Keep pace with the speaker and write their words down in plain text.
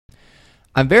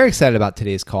I'm very excited about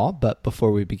today's call, but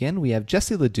before we begin, we have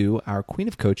Jessie Ledoux, our Queen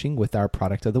of Coaching, with our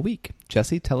product of the week.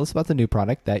 Jessie, tell us about the new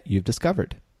product that you've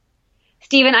discovered.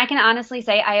 Stephen, I can honestly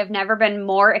say I have never been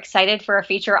more excited for a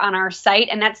feature on our site,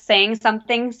 and that's saying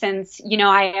something since,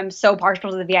 I am so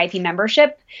partial to the VIP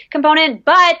membership component,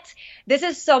 but this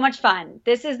is so much fun.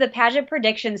 This is the pageant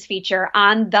predictions feature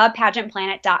on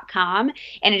thepageantplanet.com,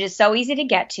 and it is so easy to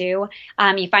get to.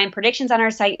 You find predictions on our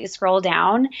site, you scroll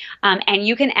down, and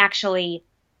you can actually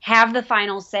have the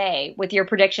final say with your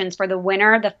predictions for the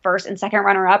winner, the first and second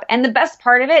runner-up. And the best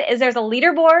part of it is there's a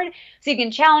leaderboard, so you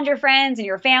can challenge your friends and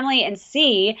your family and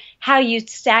see how you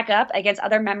stack up against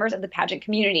other members of the pageant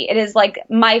community. It is like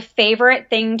my favorite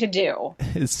thing to do.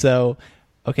 So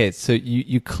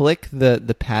you click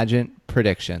the pageant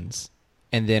predictions,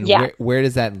 and then where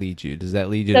does that lead you? Does that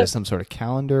lead you to some sort of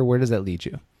calendar? Where does that lead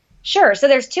you? Sure. So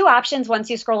there's two options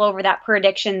once you scroll over that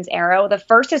predictions arrow. The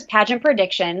first is pageant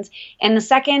predictions, and the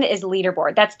second is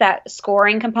leaderboard. That's that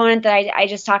scoring component that I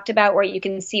just talked about, where you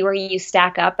can see where you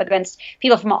stack up against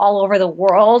people from all over the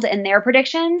world and their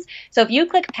predictions. So if you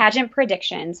click pageant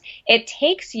predictions, it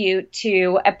takes you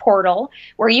to a portal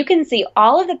where you can see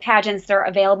all of the pageants that are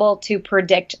available to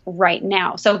predict right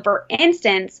now. So for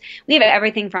instance, we have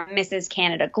everything from Mrs.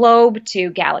 Canada Globe to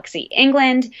Galaxy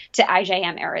England to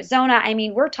IJM Arizona. I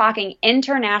mean, we're talking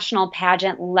international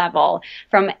pageant level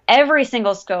from every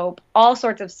single scope, all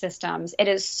sorts of systems. It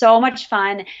is so much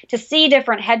fun to see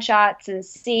different headshots and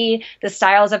see the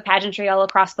styles of pageantry all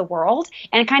across the world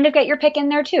and kind of get your pick in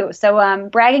there too. So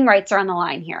bragging rights are on the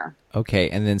line here. Okay,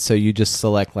 and then so you just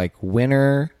select like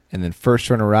winner and then first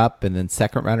runner-up and then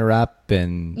second runner-up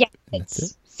and that's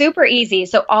it? Super easy.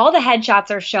 So all the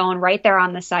headshots are shown right there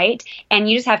on the site, and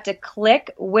you just have to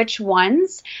click which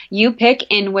ones you pick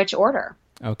in which order.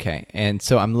 Okay, and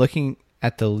so I'm looking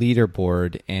at the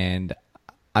leaderboard, and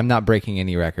I'm not breaking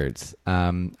any records.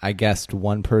 I guessed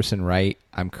one person right.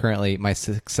 My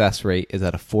success rate is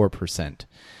at a 4%.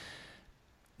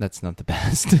 That's not the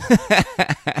best.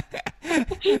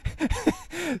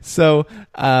 So,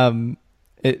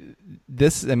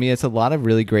 it's a lot of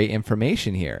really great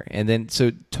information here. And then,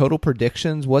 so total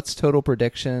predictions, what's total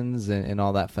predictions and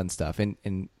all that fun stuff?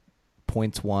 And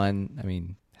points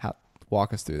won,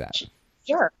 walk us through that.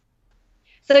 Sure.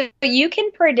 So you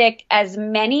can predict as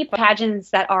many pageants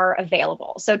that are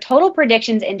available. So total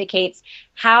predictions indicates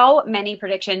how many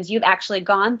predictions you've actually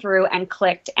gone through and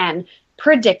clicked and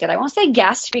predicted. I won't say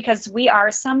guessed, because we are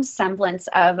some semblance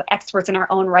of experts in our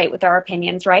own right with our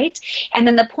opinions, right? And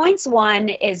then the points won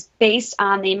is based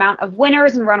on the amount of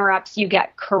winners and runner-ups you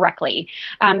get correctly.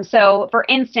 So for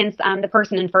instance, the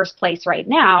person in first place right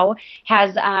now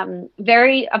has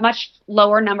a much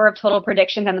lower number of total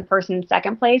predictions than the person in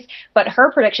second place, but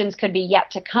her predictions could be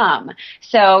yet to come.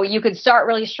 So you could start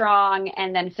really strong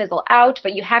and then fizzle out,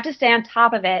 but you have to stay on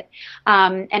top of it.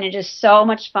 And it is so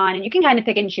much fun. And you can kind of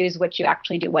pick and choose which you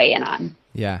actually do weigh in on.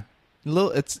 Yeah.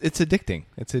 It's addicting.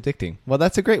 It's addicting. Well,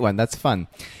 that's a great one. That's fun.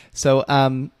 So,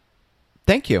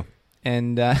 thank you.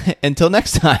 And until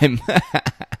next time.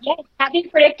 Yes, happy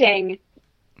predicting.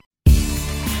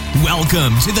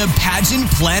 Welcome to the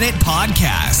Pageant Planet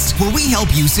Podcast, where we help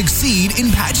you succeed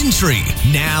in pageantry.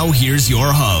 Now, here's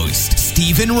your host,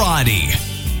 Stephen Roddy.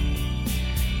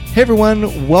 Hey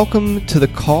everyone, welcome to the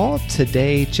call.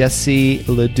 Today, Jessie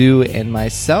Ledoux and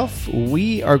myself,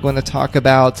 we are going to talk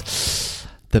about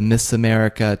the Miss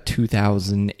America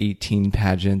 2018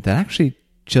 pageant that actually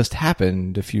just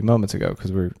happened a few moments ago,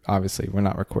 because we're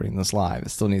not recording this live. It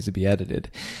still needs to be edited.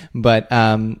 But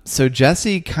so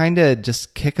Jessie, kind of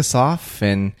just kick us off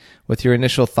and with your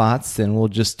initial thoughts, then we'll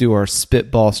just do our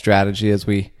spitball strategy as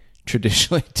we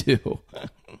traditionally do.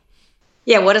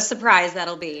 Yeah, what a surprise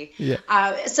that'll be. Yeah.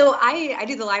 So I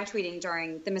do the live tweeting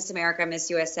during the Miss America,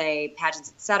 Miss USA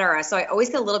pageants, etc. So I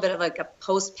always get a little bit of like a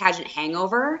post-pageant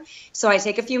hangover. So I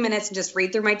take a few minutes and just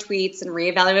read through my tweets and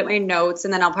reevaluate my notes,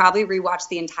 and then I'll probably rewatch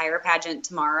the entire pageant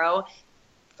tomorrow,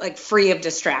 like free of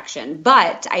distraction.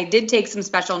 But I did take some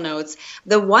special notes.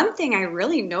 The one thing I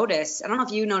really noticed, I don't know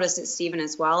if you noticed it, Stephen,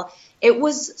 as well, it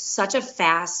was such a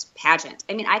fast pageant.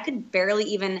 I mean, I could barely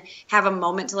even have a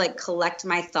moment to like collect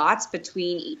my thoughts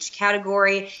between each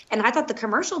category. And I thought the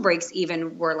commercial breaks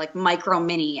even were like micro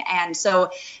mini. And so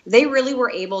they really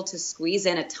were able to squeeze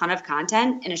in a ton of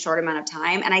content in a short amount of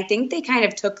time. And I think they kind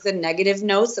of took the negative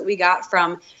notes that we got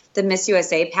from the Miss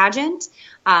USA pageant,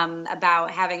 about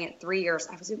having it 3 years.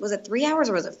 Was it 3 hours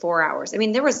or was it 4 hours? I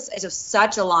mean, it was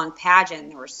such a long pageant.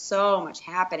 There was so much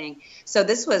happening. So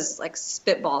this was like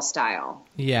spitball style.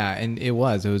 Yeah, and it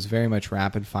was very much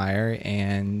rapid fire,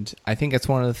 and I think it's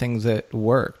one of the things that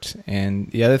worked.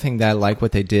 And the other thing that I like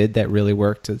what they did that really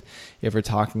worked, if we're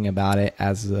talking about it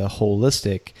as a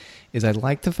holistic, is I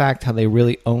like the fact how they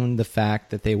really owned the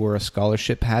fact that they were a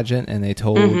scholarship pageant, and they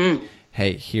told,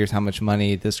 hey, here's how much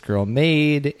money this girl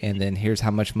made, and then here's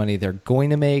how much money they're going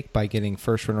to make by getting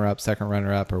first runner-up, second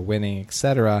runner-up, or winning,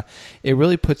 etc. It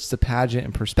really puts the pageant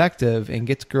in perspective and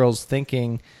gets girls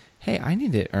thinking, hey, I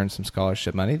need to earn some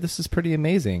scholarship money. This is pretty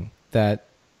amazing that,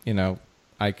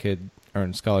 I could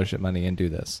earn scholarship money and do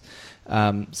this.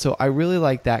 So I really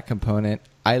like that component.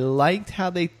 I liked how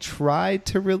they tried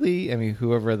to really,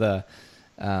 whoever the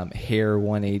hair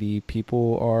 180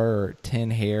 people are, or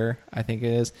 10 hair, I think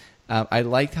it is, I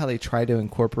liked how they tried to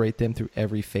incorporate them through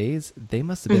every phase. They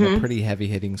must have been a pretty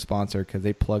heavy-hitting sponsor because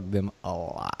they plugged them a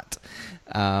lot.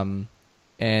 And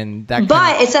that.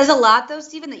 But it says a lot, though,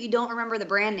 Stephen, that you don't remember the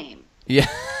brand name. Yeah,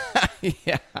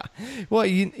 yeah. Well,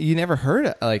 you never heard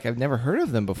of, I've never heard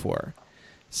of them before,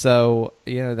 so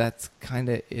that's kind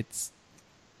of it's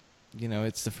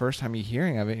the first time you're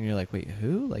hearing of it, and you're like, wait,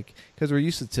 who? Because we're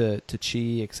used to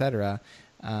Chi, etc.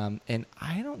 And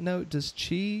I don't know, does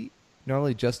Chi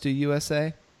normally just do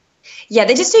USA? Yeah,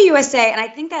 they just do USA, and I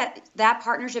think that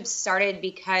partnership started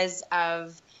because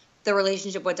of the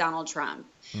relationship with Donald Trump.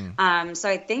 So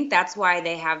I think that's why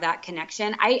they have that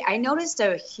connection. I noticed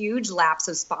a huge lapse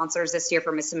of sponsors this year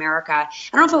for Miss America. I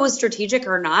don't know if it was strategic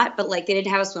or not, but they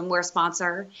didn't have a swimwear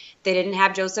sponsor. They didn't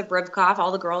have Joseph Ribkoff.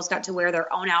 All the girls got to wear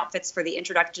their own outfits for the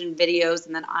introduction videos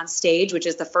and then on stage, which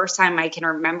is the first time I can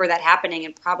remember that happening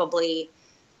in probably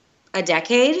a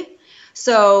decade.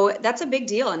 So that's a big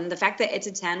deal. And the fact that It's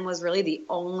a 10 was really the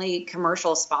only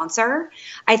commercial sponsor,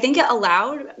 I think it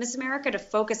allowed Miss America to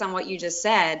focus on what you just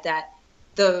said, that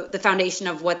the foundation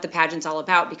of what the pageant's all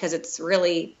about, because it's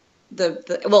really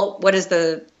what is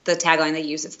the tagline they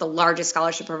use? It's the largest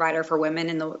scholarship provider for women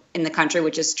in the country,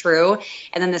 which is true.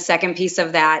 And then the second piece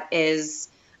of that is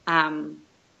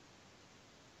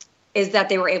that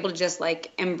they were able to just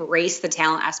embrace the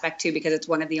talent aspect too, because it's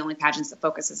one of the only pageants that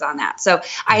focuses on that. So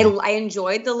I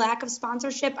enjoyed the lack of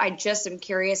sponsorship. I just am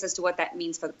curious as to what that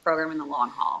means for the program in the long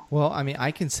haul. Well,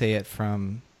 I can say it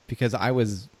because I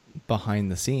was behind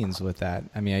the scenes with that.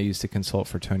 I used to consult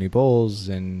for Tony Bowles,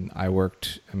 and I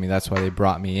worked, that's why they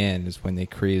brought me in, is when they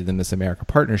created the Miss America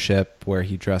partnership, where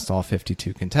he dressed all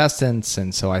 52 contestants.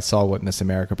 And so I saw what Miss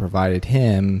America provided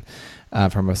him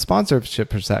from a sponsorship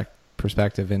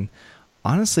perspective. And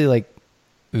honestly,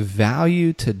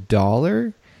 value to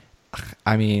dollar,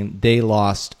 they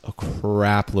lost a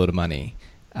crap load of money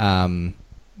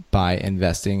by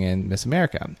investing in Miss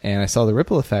America. And I saw the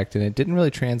ripple effect, and it didn't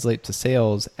really translate to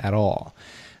sales at all.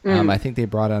 I think they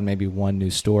brought on maybe one new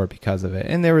store because of it.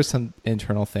 And there were some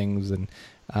internal things and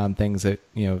things that,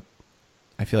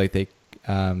 I feel like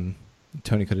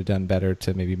Tony could have done better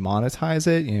to maybe monetize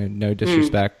it. No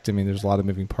disrespect. There's a lot of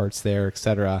moving parts there, et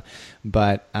cetera.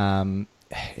 But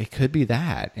it could be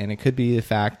that. And it could be the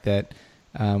fact that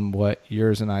what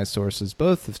yours and I sources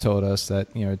both have told us,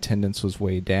 that attendance was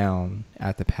way down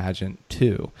at the pageant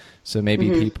too. So maybe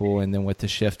people, and then with the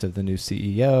shift of the new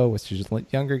CEO, which is a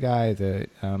younger guy, the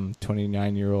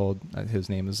 29-year-old, his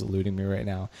name is eluding me right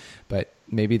now, but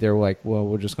maybe they're like, well,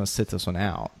 we're just going to sit this one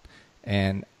out.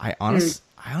 And I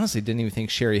honestly didn't even think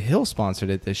Sherry Hill sponsored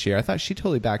it this year. I thought she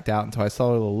totally backed out until I saw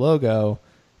her little logo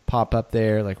pop up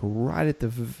there, right at the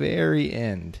very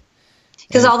end.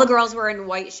 Because all the girls were in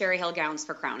white Sherry Hill gowns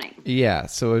for crowning. Yeah,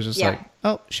 so it was just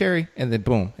oh, Sherry, and then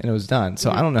boom, and it was done.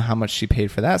 So I don't know how much she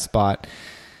paid for that spot,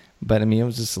 but it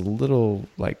was just a little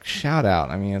shout out.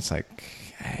 It's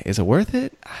is it worth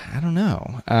it? I don't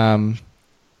know.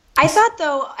 I thought,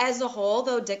 though, as a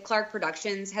whole, Dick Clark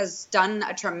Productions has done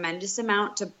a tremendous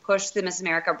amount to push the Miss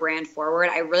America brand forward.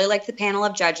 I really like the panel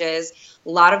of judges, a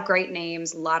lot of great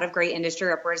names, a lot of great industry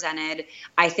represented.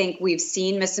 I think we've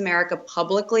seen Miss America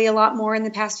publicly a lot more in the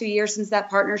past few years since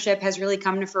that partnership has really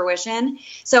come to fruition.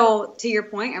 So to your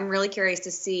point, I'm really curious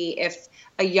to see if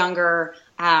a younger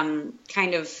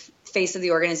kind of face of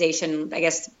the organization, I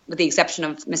guess with the exception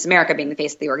of Miss America being the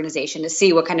face of the organization, to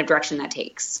see what kind of direction that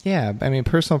takes. Yeah,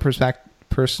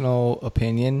 personal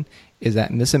opinion is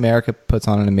that Miss America puts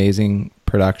on an amazing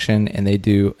production, and they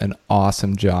do an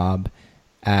awesome job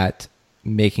at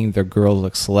making their girl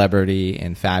look celebrity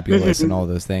and fabulous and all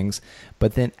those things.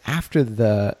 But then after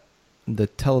the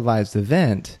televised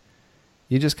event,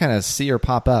 you just kind of see her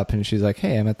pop up, and she's like,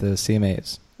 hey, I'm at the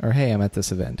CMAs, or hey, I'm at this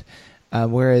event.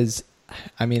 Whereas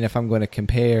I mean, if I'm going to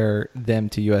compare them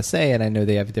to USA, and I know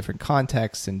they have different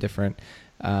contexts and different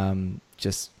brands,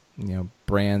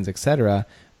 etc.,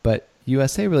 but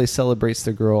USA really celebrates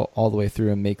the girl all the way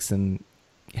through and makes them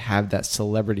have that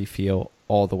celebrity feel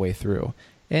all the way through.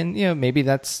 And, maybe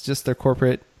that's just their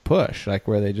corporate push, like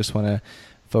where they just want to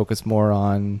focus more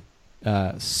on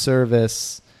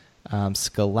service,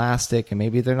 scholastic, and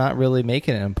maybe they're not really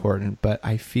making it important. But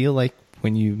I feel like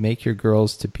when you make your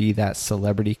girls to be that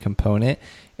celebrity component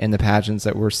in the pageants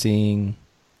that we're seeing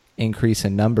increase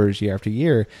in numbers year after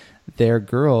year,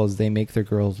 they make their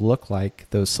girls look like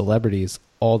those celebrities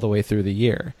all the way through the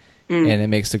year. And it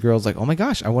makes the girls like, oh my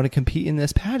gosh, I want to compete in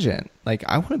this pageant. Like,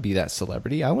 I want to be that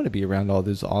celebrity. I want to be around all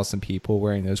those awesome people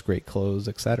wearing those great clothes,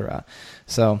 etc.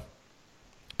 So,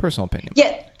 personal opinion.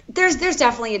 Yeah, there's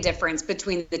definitely a difference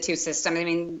between the two systems. I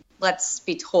mean, let's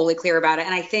be totally clear about it.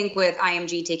 And I think with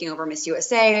IMG taking over Miss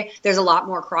USA, there's a lot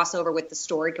more crossover with the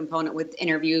story component, with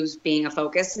interviews being a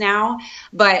focus now.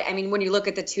 But I mean, when you look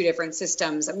at the two different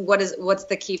systems, what's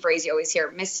the key phrase you always hear?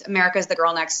 Miss America is the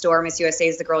girl next door. Miss USA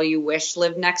is the girl you wish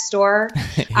lived next door.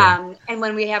 Yeah. And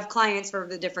when we have clients for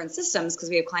the different systems, because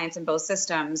we have clients in both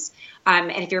systems,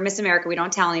 and if you're Miss America, we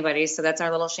don't tell anybody. So that's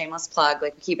our little shameless plug.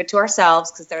 Like, we keep it to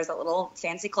ourselves because there's a little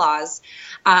fancy clause.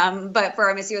 But for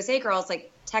our Miss USA girls, like,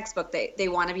 textbook, they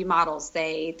want to be models.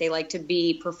 They like to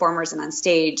be performers and on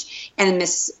stage. And in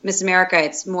Miss America,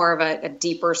 it's more of a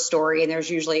deeper story, and there's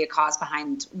usually a cause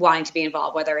behind wanting to be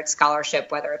involved, whether it's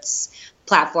scholarship, whether it's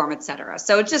platform, etc.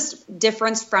 So it's just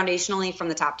difference foundationally from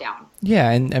the top down. Yeah,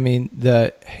 and I mean,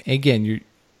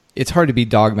 it's hard to be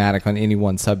dogmatic on any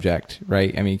one subject,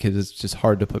 right? I mean, because it's just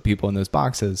hard to put people in those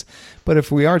boxes. But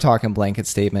if we are talking blanket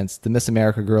statements, the Miss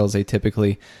America girls,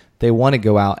 they want to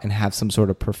go out and have some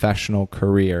sort of professional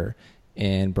career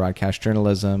in broadcast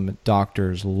journalism,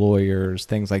 doctors, lawyers,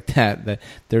 things like that. That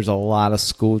there's a lot of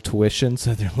school tuition,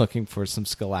 so they're looking for some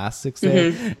scholastics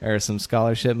there or some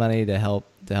scholarship money to help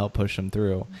push them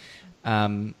through.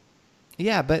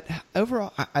 Yeah, but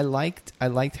overall, I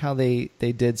liked how they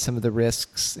did some of the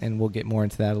risks, and we'll get more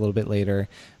into that a little bit later.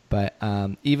 But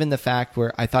even the fact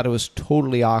where I thought it was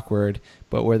totally awkward,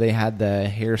 but where they had the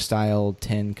hairstyle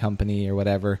 10 company or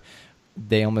whatever,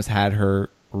 they almost had her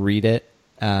read it,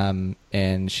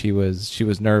 and she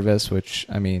was nervous, which,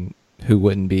 I mean, who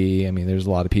wouldn't be? I mean, there's a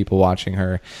lot of people watching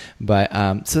her, but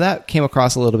so that came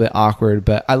across a little bit awkward.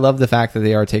 But I love the fact that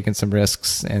they are taking some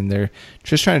risks and they're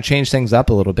just trying to change things up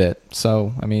a little bit.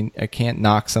 So, I mean, I can't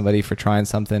knock somebody for trying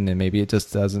something and maybe it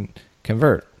just doesn't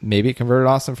convert. Maybe it converted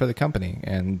awesome for the company,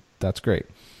 and that's great.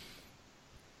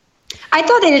 I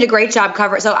thought they did a great job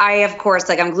covering. So I, of course,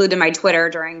 I'm glued to my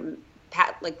Twitter during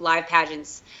live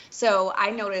pageants. So I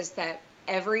noticed that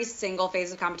every single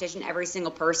phase of competition, every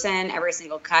single person, every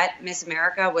single cut, Miss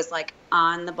America was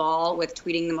on the ball with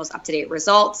tweeting the most up-to-date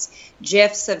results,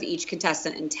 GIFs of each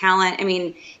contestant and talent. I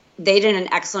mean, they did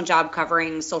an excellent job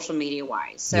covering social media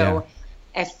wise. So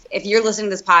if you're listening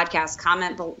to this podcast,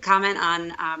 comment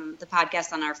on the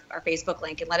podcast on our Facebook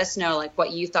link and let us know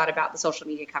what you thought about the social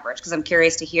media coverage, because I'm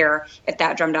curious to hear if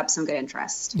that drummed up some good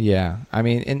interest. Yeah, I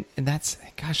mean, and that's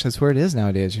where it is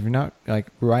nowadays. If you're not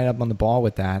right up on the ball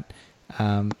with that,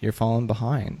 you're falling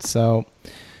behind. So,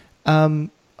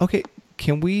 okay,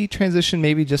 can we transition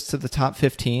maybe just to the top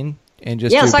 15 and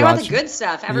just let's talk about the good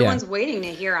stuff. Everyone's waiting to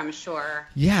hear, I'm sure.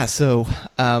 Yeah. So,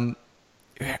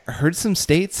 heard some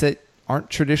states that aren't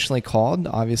traditionally called,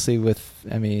 obviously, with,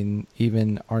 I mean,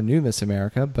 even our new Miss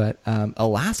America, but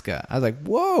Alaska. I was like,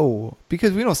 whoa,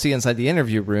 because we don't see inside the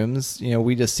interview rooms.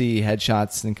 We just see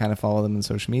headshots and kind of follow them on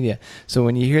social media. So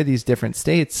when you hear these different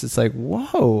states, it's like,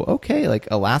 whoa, okay,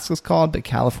 Alaska's called, but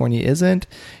California isn't.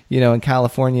 And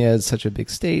California is such a big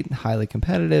state and highly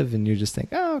competitive, and you just think,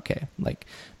 oh, okay,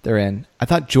 they're in. I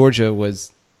thought Georgia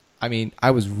was,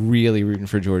 I was really rooting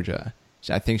for Georgia.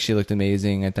 I think she looked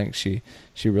amazing. I think she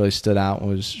really stood out and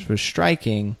was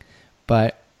striking.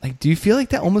 But do you feel like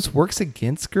that almost works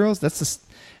against girls? That's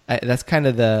kind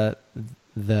of the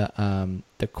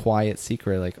quiet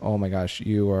secret. Oh my gosh,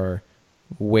 you are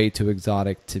way too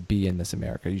exotic to be in Miss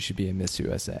America. You should be in Miss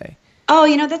USA.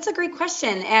 Oh, that's a great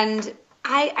question, and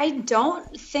I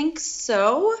don't think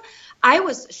so. I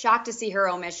was shocked to see her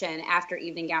omission after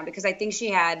evening gown, because I think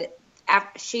she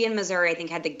and Missouri, I think,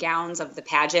 had the gowns of the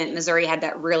pageant. Missouri had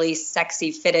that really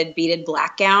sexy fitted beaded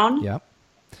black gown. Yep.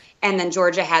 And then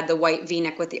Georgia had the white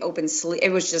V-neck with the open sleeve.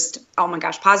 It was just, oh my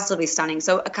gosh, positively stunning.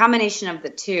 So a combination of the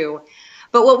two.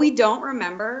 But what we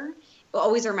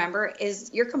always remember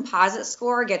is your composite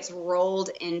score gets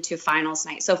rolled into finals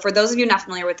night. So for those of you not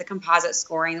familiar with the composite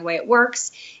scoring, the way it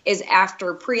works is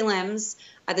after prelims,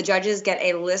 the judges get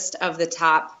a list of the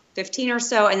top 15 or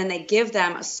so, and then they give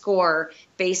them a score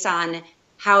based on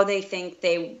how they think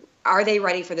they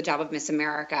ready for the job of Miss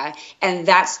America, and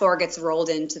that score gets rolled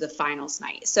into the finals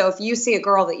night. So if you see a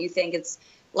girl that you think it's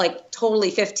like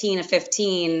totally 15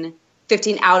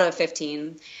 out of 15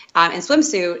 in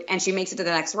swimsuit, and she makes it to the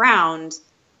next round,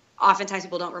 oftentimes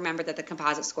people don't remember that the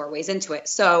composite score weighs into it.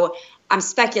 So I'm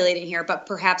speculating here, but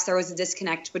perhaps there was a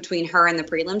disconnect between her and the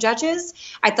prelim judges.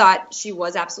 I thought she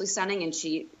was absolutely stunning, and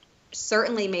she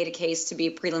certainly made a case to be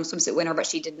a prelim swimsuit winner, but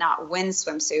she did not win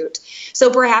swimsuit. So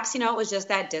perhaps, it was just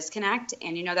that disconnect.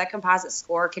 And, that composite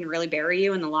score can really bury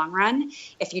you in the long run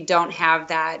if you don't have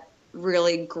that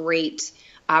really great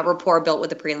rapport built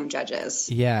with the prelim judges.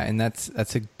 Yeah, and that's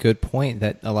a good point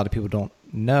that a lot of people don't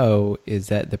know, is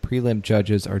that the prelim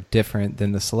judges are different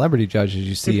than the celebrity judges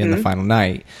you see in the final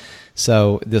night.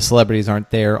 So the celebrities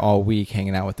aren't there all week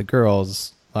hanging out with the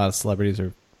girls. A lot of celebrities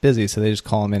are busy, so they just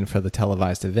call them in for the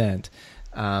televised event.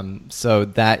 So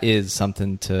that is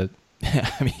something to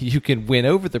I mean, you can win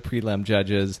over the prelim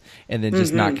judges and then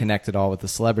just not connect at all with the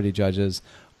celebrity judges,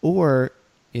 or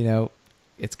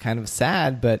it's kind of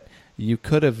sad, but you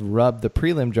could have rubbed the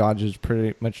prelim judges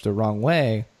pretty much the wrong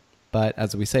way. But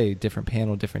as we say, different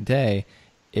panel, different day.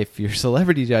 If your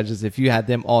celebrity judges, if you had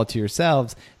them all to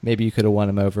yourselves, maybe you could have won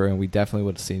them over, and we definitely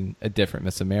would have seen a different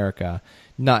Miss America.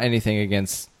 Not anything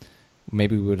against,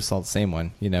 maybe we would have saw the same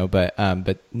one,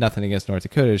 but nothing against North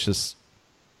Dakota. It's just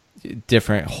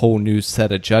different, whole new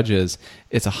set of judges.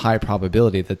 It's a high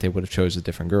probability that they would have chose a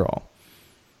different girl.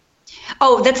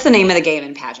 Oh, that's the name of the game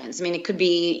in pageants. I mean, it could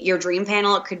be your dream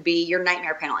panel. It could be your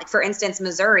nightmare panel. Like, for instance,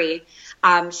 Missouri,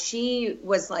 she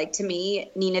was, like, to me,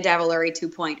 Nina Davalluri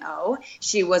 2.0.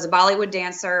 She was a Bollywood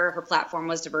dancer. Her platform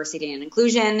was diversity and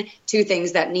inclusion, two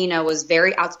things that Nina was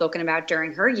very outspoken about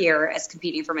during her year as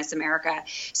competing for Miss America.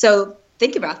 So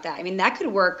think about that. I mean, that could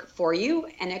work for you,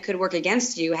 and it could work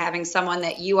against you, having someone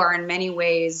that you are in many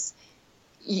ways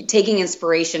taking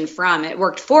inspiration from. It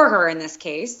worked for her in this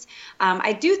case.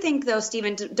 I do think, though,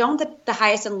 Stephen, don't the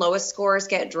highest and lowest scores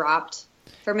get dropped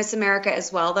for Miss America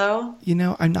as well, though?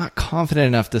 I'm not confident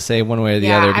enough to say one way or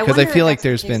the other, because I feel like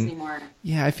there's been anymore.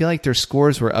 I feel like their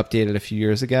scores were updated a few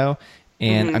years ago,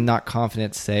 and I'm not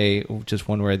confident to say just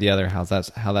one way or the other how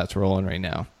that's rolling right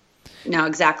now. No,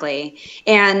 exactly.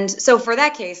 And so for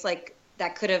that case, like,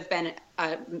 that could have been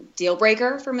a deal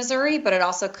breaker for Missouri, but it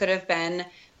also could have been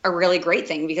a really great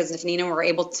thing, because if Nina were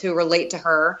able to relate to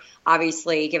her,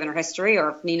 obviously given her history,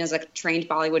 or if Nina's a trained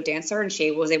Bollywood dancer and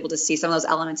she was able to see some of those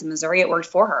elements in Missouri, it worked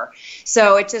for her.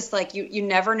 So it's just like, you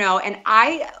never know. And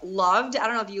I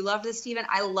don't know if you loved this, Stephen,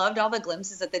 I loved all the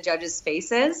glimpses at the judges'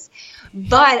 faces,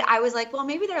 but I was like, well,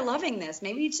 maybe they're loving this.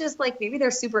 Maybe it's just like, maybe they're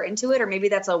super into it, or maybe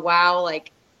that's a wow, like,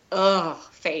 ugh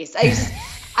face.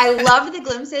 I loved the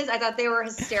glimpses. I thought they were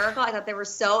hysterical. I thought they were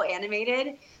so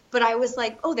animated. But I was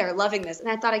like, oh, they're loving this. And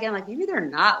I thought again, like, maybe they're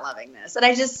not loving this. And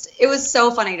it was so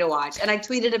funny to watch. And I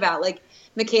tweeted about, like,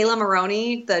 Michaela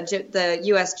Maroney, the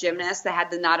U.S. gymnast that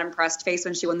had the not impressed face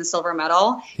when she won the silver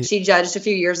medal. She judged a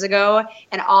few years ago.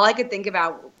 And all I could think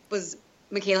about was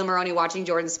Michaela Maroney watching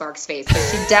Jordan Sparks' face. But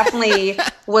she definitely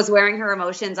was wearing her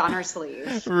emotions on her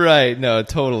sleeve. Right. No,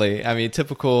 totally. I mean,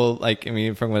 typical, like,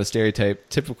 from a stereotype,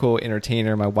 typical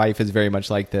entertainer. My wife is very much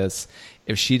like this.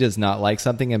 If she does not like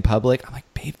something in public, I'm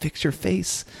like, babe, fix your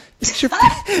face. Fix your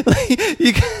face.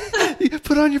 Like, you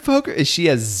put on your poker. She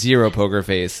has zero poker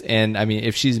face. And I mean,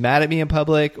 if she's mad at me in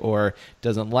public or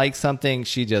doesn't like something,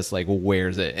 she just like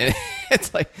wears it. And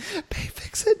it's like, babe,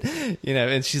 fix it.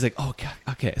 And she's like, oh God,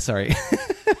 okay, sorry.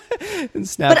 And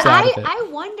snaps out of it. I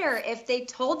wonder if they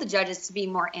told the judges to be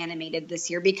more animated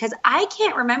this year, because I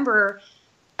can't remember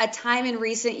a time in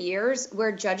recent years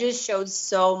where judges showed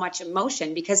so much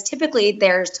emotion, because typically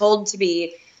they're told to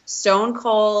be stone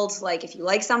cold. Like, if you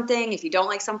like something, if you don't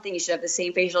like something, you should have the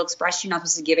same facial expression. You're not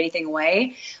supposed to give anything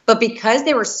away. But because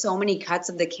there were so many cuts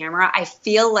of the camera, I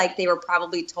feel like they were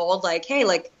probably told, like, hey,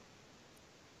 like,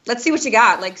 let's see what you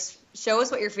got. Like, show us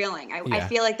what you're feeling. I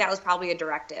feel like that was probably a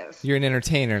directive. You're an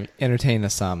entertainer. Entertain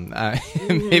us some.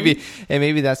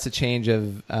 Maybe that's the change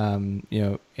of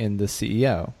in the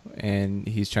CEO, and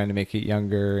he's trying to make it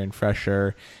younger and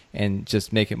fresher and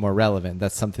just make it more relevant.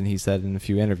 That's something he said in a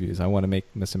few interviews. I want to make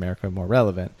Miss America more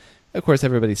relevant. Of course,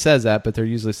 everybody says that, but they're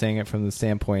usually saying it from the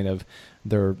standpoint of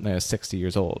they're 60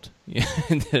 years old.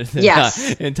 They're yes.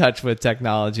 Not in touch with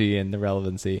technology and the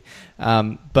relevancy.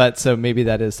 But so maybe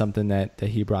that is something that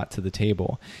he brought to the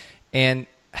table. And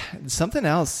something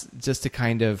else just to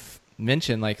kind of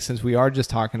mention, like, since we are just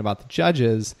talking about the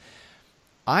judges,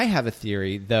 I have a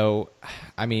theory, though.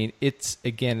 I mean, it's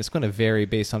going to vary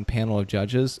based on panel of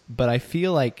judges, but I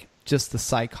feel like just the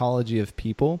psychology of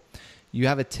people, you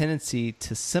have a tendency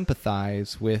to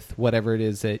sympathize with whatever it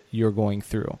is that you're going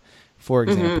through. For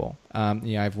example,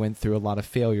 I've went through a lot of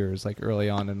failures like early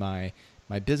on in my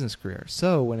business career.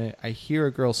 So when I hear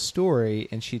a girl's story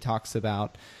and she talks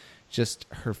about just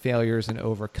her failures and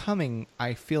overcoming,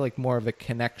 I feel like more of a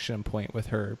connection point with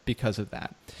her because of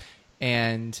that.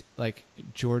 And like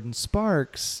Jordan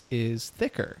Sparks is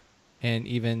thicker, and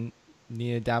even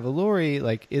Nia Davalori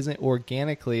like isn't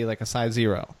organically like a size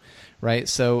 0, right?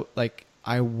 So like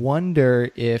I wonder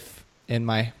if, and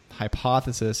my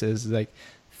hypothesis is like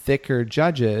thicker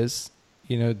judges,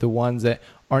 the ones that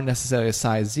aren't necessarily a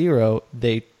size 0,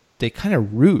 they kind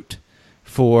of root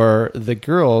for the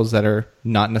girls that are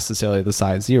not necessarily the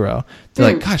size 0.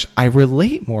 They're like, gosh, I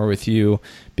relate more with you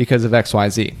because of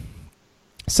XYZ.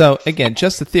 So again,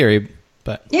 just a theory,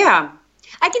 but yeah,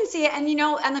 I can see it. And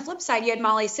on the flip side, you had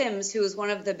Molly Sims, who was one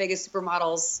of the biggest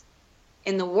supermodels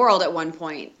in the world at one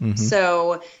point.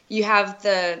 So you have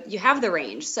the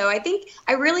range. So I think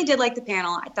I really did like the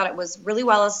panel. I thought it was really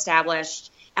well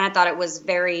established, and I thought it was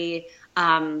very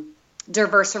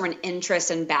diverse from an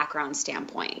interest and background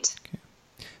standpoint. Okay.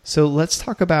 So let's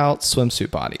talk about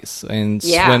swimsuit bodies and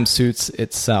swimsuits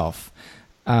itself.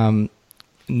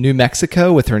 New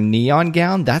Mexico with her neon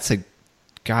gown, that's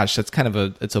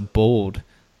it's a bold,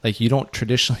 like you don't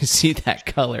traditionally see that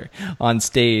color on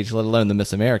stage, let alone the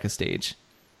Miss America stage.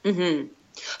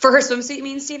 For her swimsuit, you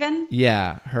mean, Stephen?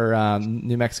 Yeah, her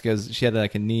New Mexico's, she had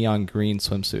like a neon green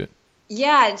swimsuit.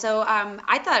 Yeah, and so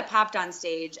I thought it popped on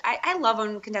stage. I love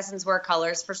when contestants wear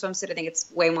colors for swimsuit. I think it's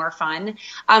way more fun.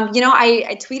 I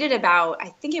tweeted about, I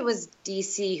think it was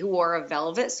DC, who wore a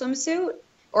velvet swimsuit.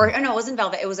 Or no, it wasn't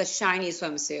velvet. It was a shiny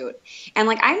swimsuit. And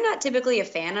like, I'm not typically a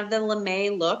fan of the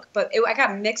LeMay look, but I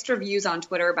got mixed reviews on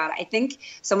Twitter about it. I think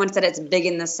someone said it's big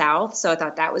in the South, so I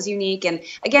thought that was unique. And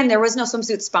again, there was no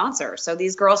swimsuit sponsor, so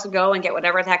these girls could go and get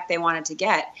whatever the heck they wanted to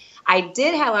get. I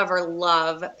did, however,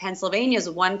 love Pennsylvania's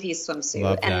one-piece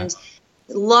swimsuit. And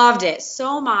loved it.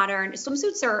 So modern.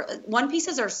 One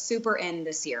pieces are super in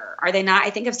this year. Are they not? I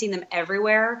think I've seen them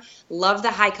everywhere. Love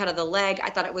the high cut of the leg. I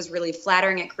thought it was really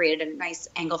flattering. It created a nice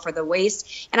angle for the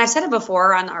waist. And I've said it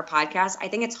before on our podcast, I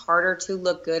think it's harder to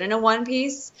look good in a one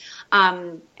piece,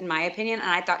 in my opinion. And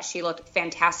I thought she looked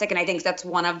fantastic. And I think that's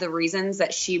one of the reasons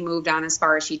that she moved on as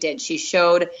far as she did. She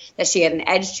showed that she had an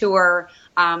edge to her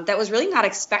that was really not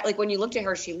expected. Like when you looked at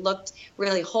her, she looked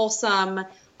really wholesome.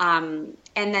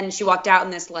 And then she walked out in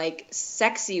this like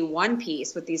sexy one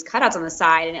piece with these cutouts on the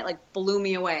side, and it like blew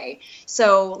me away.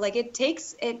 So like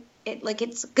it's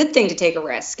a good thing to take a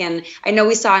risk. And I know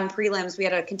we saw in prelims, we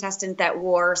had a contestant that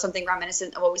wore something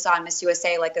reminiscent of what we saw in Miss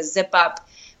USA, like a zip up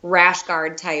rash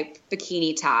guard type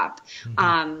bikini top.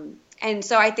 And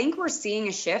so I think we're seeing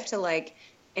a shift to like,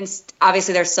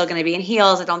 obviously they're still going to be in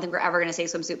heels. I don't think we're ever going to say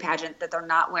swimsuit pageant that they're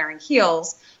not wearing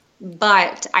heels.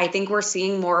 But I think we're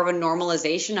seeing more of a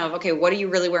normalization of, okay, what are you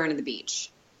really wearing to the beach?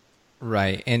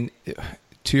 Right. And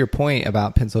to your point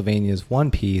about Pennsylvania's one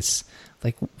piece,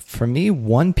 like for me,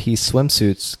 one piece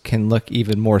swimsuits can look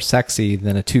even more sexy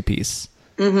than a two piece.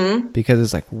 Because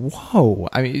it's like, whoa.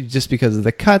 I mean, just because of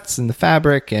the cuts and the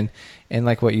fabric and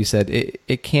like what you said,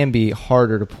 it can be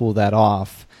harder to pull that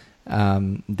off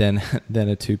than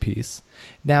a two piece.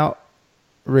 Now,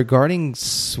 regarding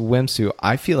swimsuit,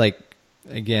 I feel like,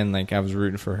 again, like I was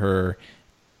rooting for her,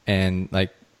 and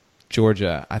like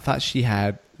Georgia, I thought she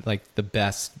had like the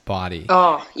best body.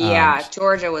 Oh yeah,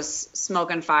 Georgia was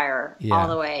smoking fire all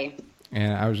the way.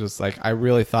 And I was just like, I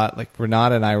really thought like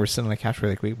Renata and I were sitting on the couch, we're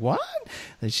like, wait, what?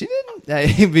 Like, she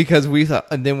didn't, because we thought,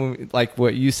 and then when like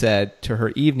what you said to her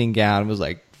evening gown was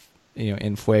like,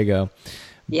 in fuego.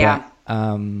 Yeah.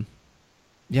 But,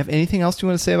 you have anything else you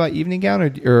want to say about evening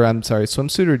gown, or I'm sorry,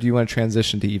 swimsuit, or do you want to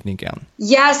transition to evening gown?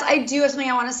 Yes, I do have something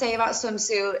I want to say about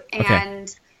swimsuit. And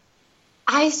okay.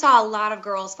 I saw a lot of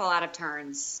girls fall out of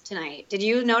turns tonight. Did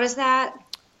you notice that?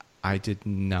 I did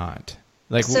not.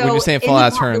 Like when you're saying fall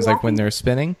out of turns, like when they're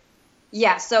spinning?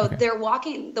 Yeah, so the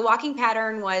walking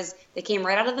pattern was they came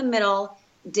right out of the middle,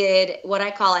 did what I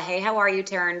call a hey, how are you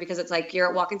turn, because it's like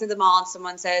you're walking through the mall and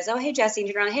someone says, oh, hey, Jesse, and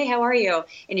you turn around, hey, how are you?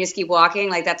 And you just keep walking.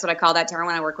 Like that's what I call that turn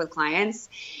when I work with clients.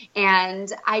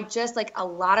 And I just like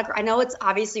I know it's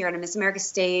obviously you're on a Miss America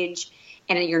stage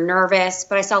and you're nervous,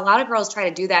 but I saw a lot of girls try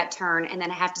to do that turn and then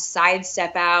have to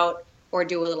sidestep out or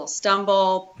do a little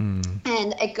stumble. And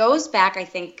it goes back, I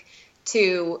think,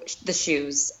 to the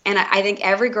shoes. And I think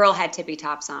every girl had tippy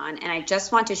tops on. And I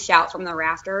just want to shout from the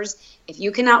rafters, if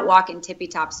you cannot walk in tippy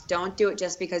tops, don't do it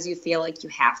just because you feel like you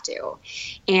have to.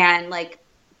 And like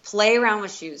play around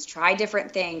with shoes, try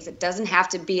different things. It doesn't have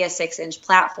to be a 6-inch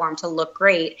platform to look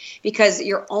great, because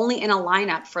you're only in a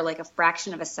lineup for like a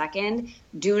fraction of a second.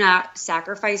 Do not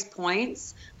sacrifice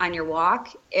points on your walk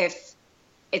if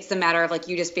it's the matter of like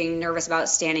you just being nervous about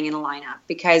standing in a lineup,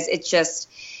 because it's just,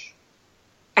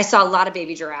 I saw a lot of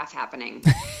baby giraffe happening.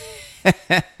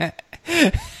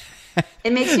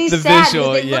 It makes me sad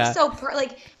visual, because they look so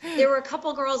like there were a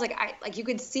couple girls like you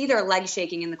could see their legs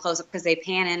shaking in the close up because they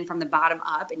pan in from the bottom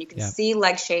up and you can see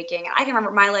legs shaking. I can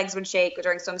remember my legs would shake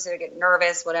during swimsuit, I'd get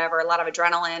nervous, whatever, a lot of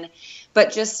adrenaline,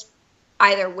 but just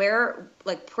either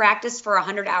practice for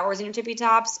 100 hours in your tippy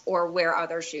tops or wear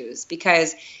other shoes,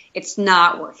 because it's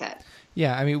not worth it.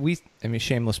 Yeah, I mean,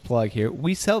 shameless plug here.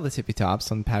 We sell the tippy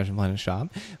tops on the Pageant Planet shop,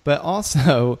 but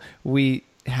also we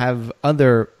have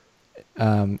other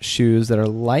shoes that are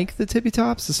like the tippy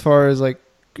tops as far as like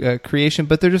creation,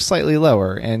 but they're just slightly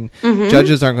lower, and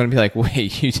judges aren't going to be like,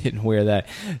 wait, you didn't wear that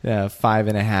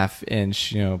 5.5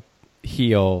 inch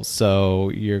heel, so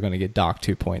you're going to get docked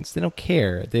 2 points. They don't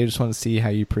care. They just want to see how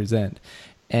you present.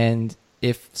 And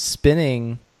if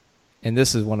spinning, and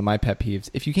this is one of my pet peeves,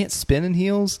 if you can't spin in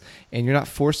heels and you're not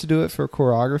forced to do it for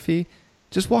choreography,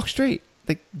 just walk straight.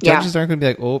 Like, judges aren't going to be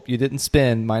like, oh, you didn't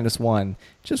spin, -1.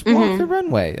 Just walk the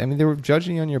runway. I mean, they were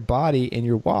judging you on your body and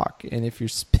your walk. And if your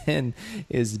spin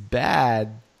is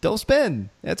bad, don't spin.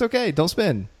 That's okay. Don't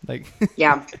spin. Like,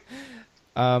 yeah.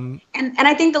 And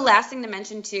I think the last thing to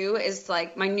mention too is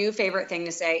like my new favorite thing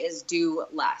to say is do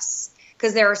less.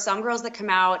 Because there are some girls that come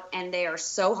out and they are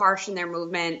so harsh in their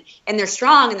movement and they're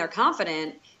strong and they're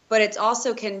confident, but it's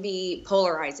also can be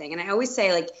polarizing. And I always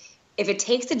say, like, if it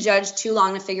takes the judge too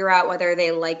long to figure out whether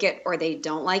they like it or they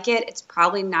don't like it, it's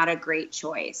probably not a great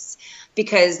choice,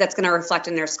 because that's going to reflect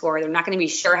in their score. They're not going to be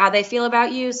sure how they feel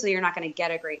about you, so you're not going to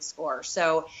get a great score.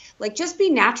 So, like, just be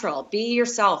natural, be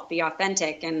yourself, be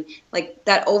authentic. And, like,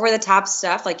 that over-the-top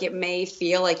stuff, like, it may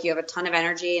feel like you have a ton of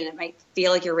energy and it might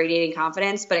feel like you're radiating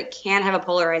confidence, but it can have a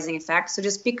polarizing effect. So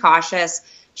just be cautious,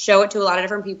 show it to a lot of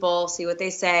different people, see what they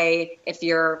say if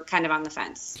you're kind of on the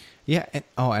fence. Yeah,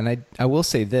 and I will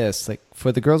say this, like,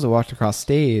 for the girls that walked across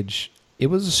stage, it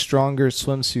was a stronger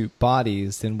swimsuit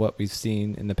bodies than what we've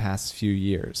seen in the past few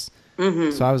years.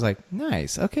 So I was like,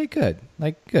 nice, okay, good.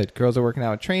 Like, good. Girls are working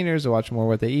out with trainers, they're watching more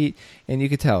what they eat, and you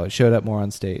could tell it showed up more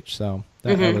on stage. So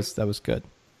that was good.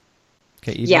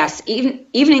 Okay, yes,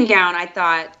 evening gown, I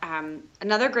thought,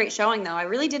 another great showing, though. I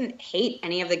really didn't hate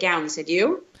any of the gowns. Did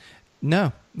you?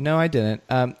 No, I didn't.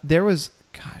 There was,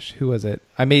 gosh, who was it?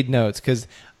 I made notes, because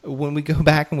when we go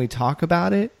back and we talk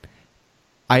about it,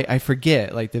 I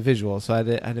forget, like, the visual, so I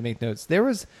had to make notes. There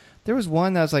was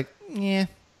one that was like, yeah,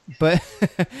 but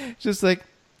just like,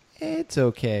 it's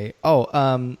okay. Oh,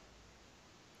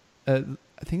 I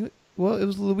think, it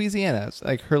was Louisiana. It's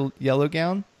like her yellow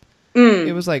gown.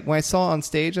 It was like, when I saw it on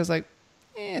stage, I was like,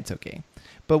 it's okay.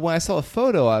 But when I saw a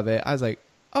photo of it, I was like,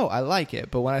 oh, I like it.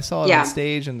 But when I saw it on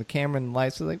stage and the camera and the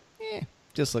lights, I was like,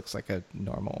 just looks like a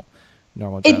normal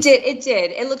dress. It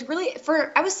did. It looked really,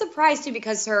 I was surprised too,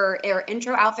 because her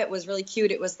intro outfit was really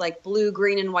cute. It was like blue,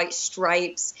 green, and white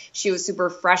stripes. She was super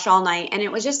fresh all night. And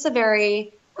it was just a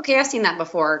very, okay, I've seen that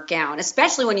before gown,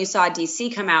 especially when you saw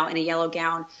DC come out in a yellow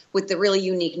gown with the really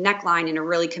unique neckline and a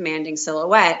really commanding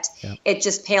silhouette. Yep. It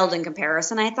just paled in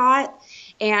comparison, I thought.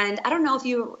 And I don't know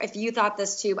if you thought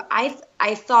this too, but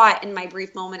I thought in my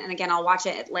brief moment, and again, I'll watch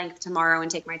it at length tomorrow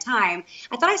and take my time,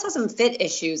 I thought I saw some fit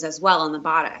issues as well on the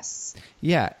bodice.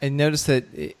 Yeah, and notice that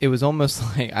it was almost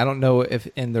like, I don't know if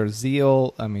in their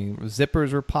zeal, I mean,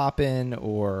 zippers were popping,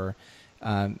 or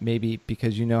maybe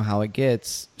because you know how it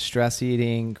gets, stress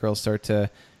eating, girls start to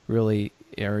really,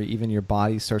 or even your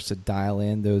body starts to dial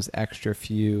in those extra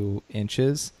few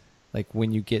inches, like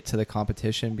when you get to the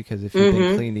competition, because if you've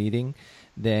been clean eating,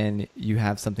 then you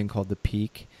have something called the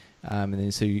peak. And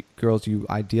then so girls, you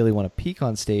ideally want to peak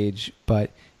on stage,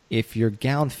 but if your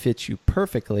gown fits you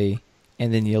perfectly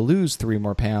and then you lose 3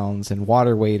 more pounds in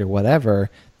water weight or whatever,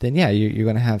 then yeah, you're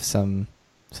going to have some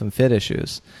fit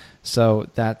issues. So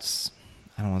that's,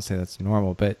 I don't want to say that's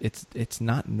normal, but it's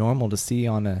not normal to see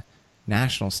on a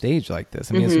national stage like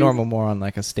this. I mean, it's normal more on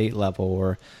like a state level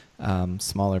or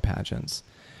smaller pageants.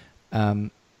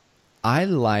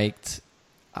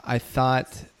 I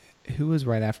thought, who was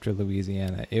right after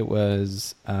Louisiana? It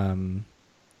was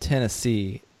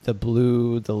Tennessee, the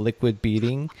blue, the liquid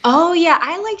beading. Oh yeah,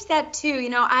 I liked that too. You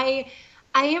know, I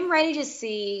am ready to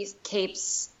see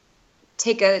capes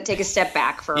take a step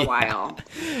back for a while.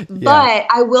 But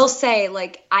I will say,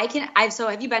 like, so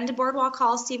have you been to Boardwalk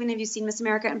Hall, Stephen? Have you seen Miss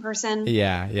America in person?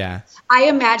 Yeah. I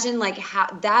imagine like how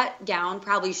that gown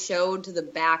probably showed to the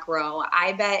back row.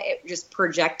 I bet it just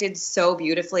projected so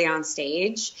beautifully on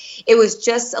stage. It was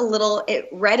just it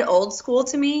read old school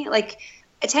to me. Like,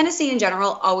 Tennessee in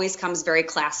general always comes very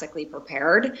classically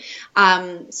prepared.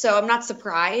 So I'm not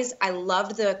surprised. I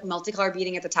loved the multicolor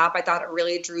beading at the top. I thought it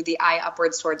really drew the eye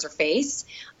upwards towards her face.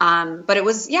 But it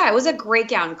was a great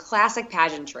gown, classic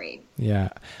pageantry. Yeah.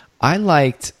 I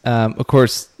liked, of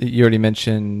course, you already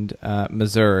mentioned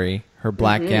Missouri, her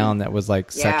black gown that was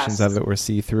like sections of it were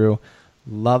see-through.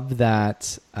 Love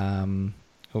that. The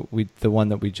one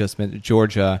that we just mentioned,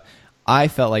 Georgia, I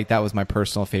felt like that was my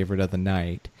personal favorite of the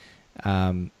night.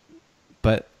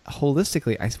 But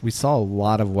holistically, we saw a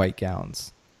lot of white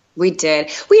gowns. We did.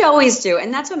 We always do.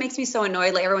 And that's what makes me so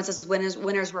annoyed. Like, everyone says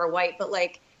winners wear white, but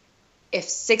like, if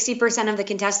 60% of the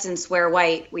contestants wear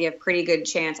white, we have pretty good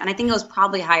chance. And I think it was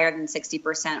probably higher than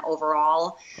 60%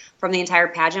 overall from the entire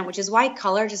pageant, which is why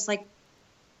color, just like,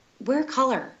 wear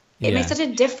color. It makes such a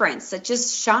difference. It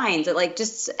just shines. It like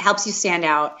just helps you stand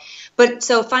out. But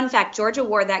so fun fact, Georgia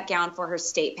wore that gown for her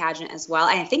state pageant as well.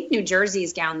 And I think New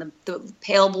Jersey's gown, the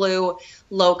pale blue,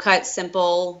 low cut,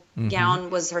 simple gown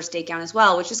was her state gown as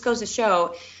well, which just goes to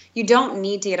show you don't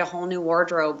need to get a whole new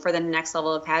wardrobe for the next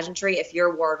level of pageantry if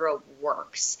your wardrobe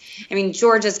works. I mean,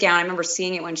 Georgia's gown, I remember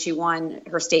seeing it when she won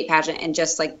her state pageant and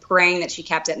just like praying that she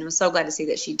kept it. And I'm so glad to see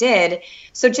that she did.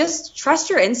 So just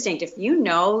trust your instinct. If you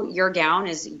know your gown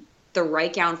is the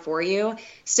right gown for you,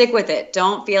 stick with it.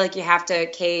 Don't feel like you have to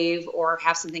cave or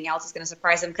have something else that's going to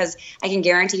surprise them, because I can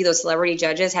guarantee you those celebrity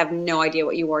judges have no idea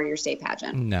what you wore to your state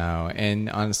pageant. No, and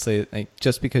honestly, like,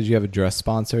 just because you have a dress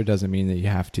sponsor doesn't mean that you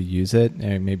have to use it.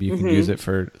 And maybe you can use it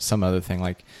for some other thing,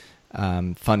 like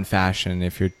fun fashion,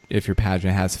 if your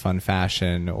pageant has fun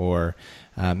fashion, or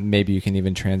maybe you can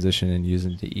even transition and use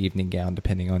it to evening gown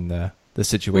depending on the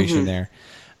situation there.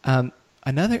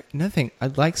 Another thing, I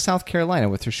like South Carolina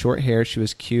with her short hair. She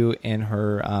was cute in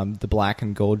her the black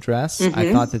and gold dress.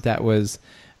 I thought that was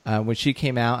when she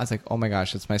came out, I was like, oh my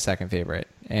gosh, it's my second favorite,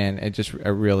 and I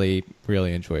really,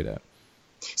 really enjoyed it.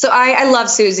 So I love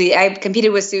Susie. I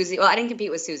competed with Susie. Well, I didn't compete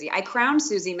with Susie. I crowned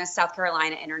Susie Miss South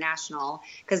Carolina International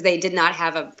because they did not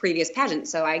have a previous pageant.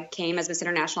 So I came as Miss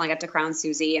International. I got to crown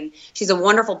Susie, and she's a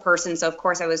wonderful person. So of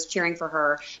course I was cheering for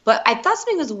her. But I thought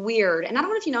something was weird, and I don't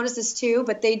know if you noticed this too,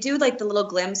 but they do like the little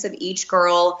glimpse of each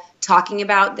girl talking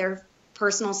about their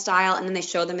personal style, and then they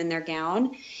show them in their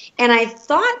gown. And I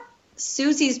thought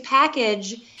Susie's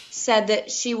package said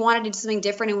that she wanted to do something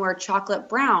different and wear chocolate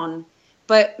brown.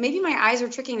 But maybe my eyes were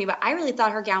tricking me, but I really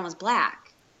thought her gown was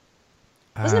black.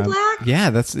 Wasn't it black?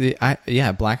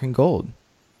 Yeah, black and gold.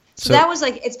 So that was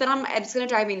like, it's going to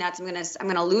drive me nuts. I'm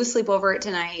going to lose sleep over it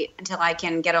tonight until I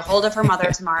can get a hold of her mother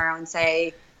tomorrow and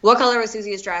say, what color was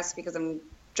Susie's dress? Because I'm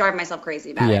driving myself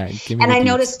crazy about it. And I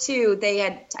noticed too,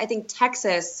 I think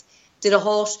Texas did a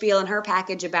whole spiel in her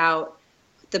package about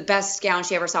the best gown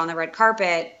she ever saw on the red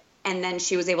carpet. And then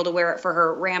she was able to wear it for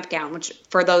her ramp gown, which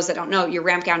for those that don't know, your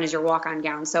ramp gown is your walk-on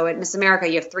gown. So at Miss America,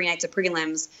 you have 3 nights of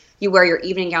prelims. You wear your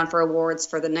evening gown for awards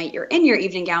for the night you're in your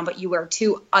evening gown, but you wear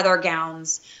 2 other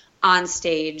gowns on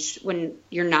stage when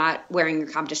you're not wearing your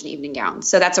competition evening gown.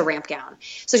 So that's a ramp gown.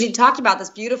 So she talked about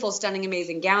this beautiful, stunning,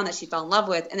 amazing gown that she fell in love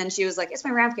with. And then she was like, it's my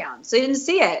ramp gown. So you didn't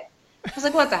see it. I was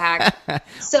like, what the heck?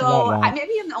 So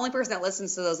maybe I'm the only person that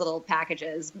listens to those little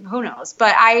packages. Who knows?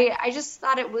 But I just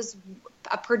thought it was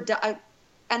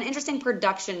an interesting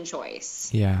production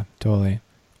choice. Yeah, totally.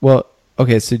 Well,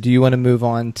 okay, so do you want to move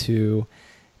on to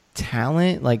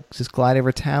talent, like just glide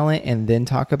over talent and then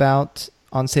talk about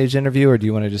on-stage interview, or do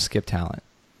you want to just skip talent?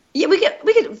 Yeah, we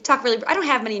could talk really. I don't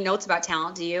have many notes about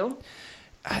talent. Do you?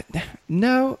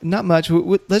 No, not much.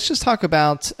 Let's just talk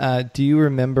about, do you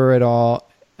remember at all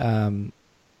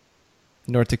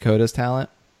North Dakota's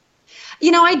talent? You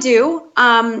know, I do.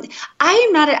 I'm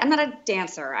not a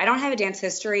dancer. I don't have a dance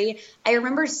history. I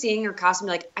remember seeing her costume,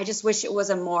 like, I just wish it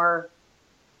was a more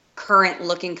current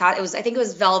looking costume. I think it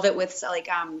was velvet with like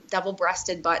double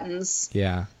breasted buttons.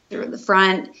 Yeah. Through the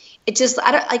front. It just,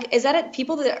 I don't like, is that it?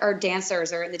 People that are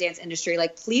dancers or in the dance industry,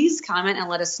 like, please comment and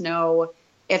let us know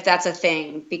if that's a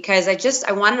thing, because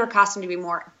I wanted her costume to be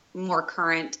more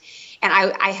current. And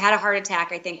I had a heart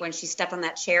attack, I think, when she stepped on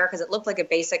that chair, because it looked like a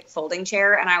basic folding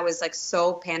chair. And I was like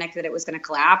so panicked that it was going to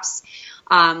collapse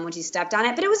when she stepped on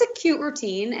it. But it was a cute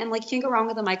routine. And like, you can't go wrong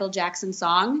with a Michael Jackson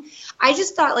song. I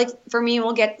just thought, like, for me,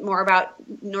 we'll get more about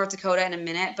North Dakota in a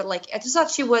minute. But like, I just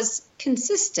thought she was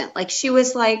consistent. Like, she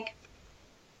was like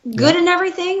good in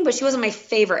everything, but she wasn't my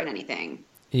favorite in anything.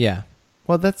 Yeah.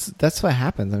 Well, that's what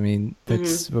happens. I mean,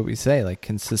 that's what we say, like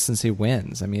consistency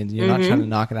wins. I mean, you're not trying to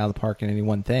knock it out of the park in any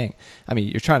one thing. I mean,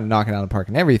 you're trying to knock it out of the park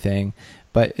in everything,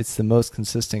 but it's the most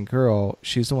consistent girl.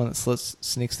 She's the one that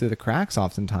sneaks through the cracks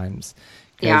oftentimes.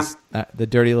 Yeah. The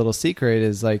dirty little secret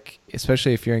is like,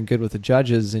 especially if you're in good with the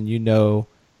judges and you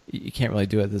can't really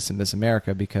do it this in Miss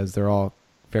America because they're all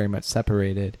very much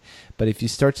separated. But if you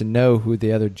start to know who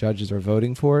the other judges are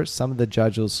voting for, some of the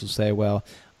judges will say, well,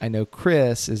 I know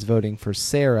Chris is voting for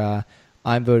Sarah.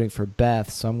 I'm voting for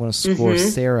Beth, so I'm going to score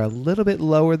Sarah a little bit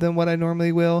lower than what I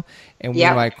normally will. And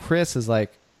why Chris is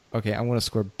like, okay, I'm going to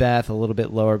score Beth a little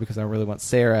bit lower because I really want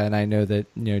Sarah, and I know that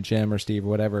Jim or Steve or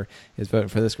whatever is voting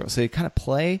for this girl. So you kind of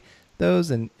play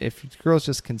those, and if the girl's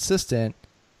just consistent,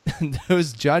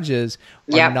 those judges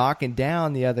are knocking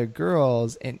down the other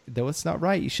girls, and though it's not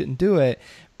right, you shouldn't do it,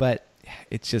 but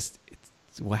it's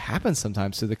what happens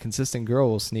sometimes. So the consistent girl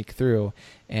will sneak through,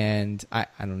 and I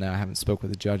don't know. I haven't spoke with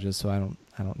the judges, so I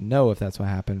don't know if that's what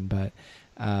happened. But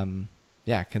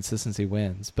consistency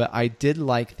wins. But I did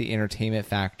like the entertainment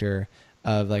factor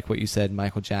of, like what you said,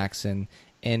 Michael Jackson.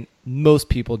 And most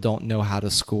people don't know how to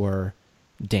score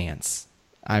dance.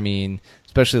 I mean,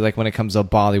 especially like when it comes to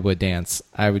Bollywood dance,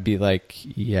 I would be like,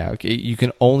 yeah, okay, you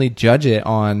can only judge it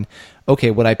on,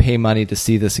 okay, would I pay money to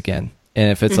see this again? And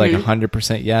if it's like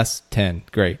 100% yes, 10,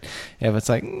 great. If it's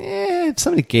like, if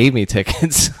somebody gave me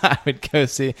tickets, I would go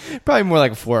see. Probably more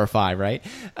like a 4 or 5, right?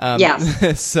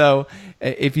 Yes. So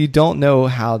if you don't know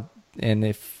how, and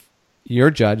if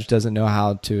your judge doesn't know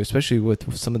how to, especially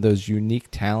with some of those unique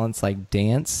talents like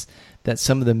dance, that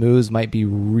some of the moves might be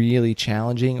really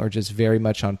challenging or just very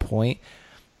much on point.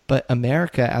 But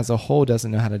America as a whole doesn't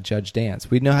know how to judge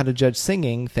dance. We know how to judge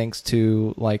singing thanks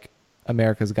to like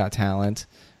America's Got Talent.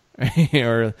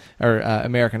 or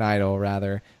American Idol,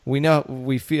 rather.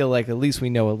 We feel like at least we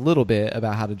know a little bit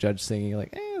about how to judge singing,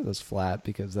 like, that's flat,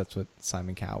 because that's what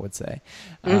Simon Cowell would say.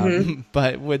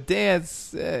 But with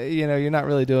dance, you're not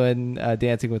really doing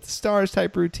Dancing with the Stars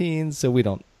type routines, so we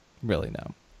don't really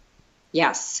know.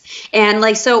 Yes.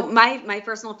 And so my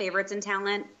personal favorites in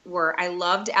talent were, I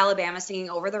loved Alabama singing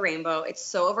Over the Rainbow. It's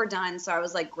so overdone. So I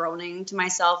was like groaning to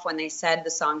myself when they said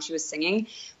the song she was singing,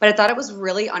 but I thought it was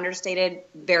really understated,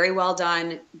 very well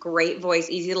done, great voice,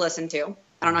 easy to listen to.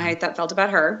 I don't know how you felt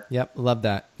about her. Yep. Love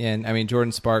that. And I mean,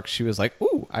 Jordan Sparks, she was like,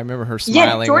 ooh, I remember her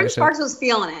smiling. Yeah, Jordan Sparks was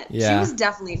feeling it. Yeah. She was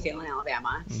definitely feeling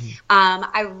Alabama.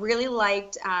 I really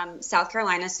liked South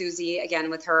Carolina, Susie, again,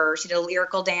 with her, she did a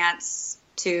lyrical dance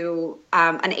to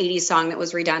an 80s song that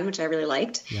was redone, which I really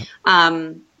liked. Yep.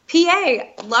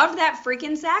 PA, loved that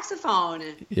freaking saxophone.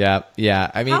 Yeah.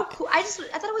 I mean, how cool. I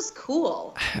thought it was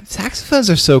cool. Saxophones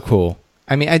are so cool.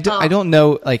 I mean, I don't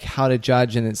know like how to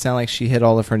judge, and it sounded like she hit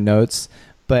all of her notes,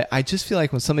 but I just feel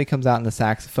like when somebody comes out in the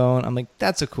saxophone, I'm like,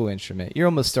 that's a cool instrument. You're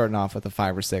almost starting off with a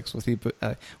 5 or 6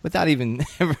 without even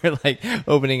ever like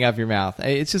opening up your mouth.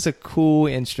 It's just a cool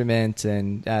instrument,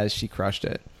 and she crushed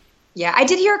it. Yeah, I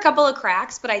did hear a couple of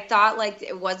cracks, but I thought like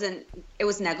it was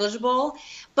negligible.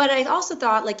 But I also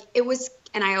thought like it was,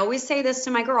 and I always say this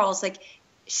to my girls, like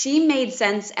she made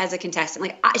sense as a contestant.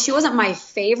 Like she wasn't my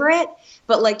favorite,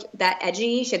 but like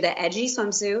she had that edgy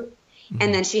swimsuit,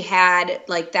 and then she had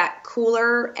like that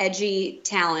cooler, edgy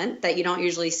talent that you don't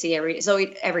usually see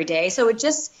every day. So it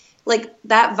just like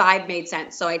that vibe made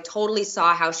sense. So I totally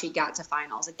saw how she got to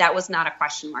finals. Like that was not a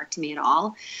question mark to me at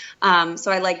all.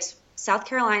 So I liked South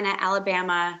Carolina,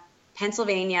 Alabama,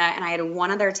 Pennsylvania, and I had one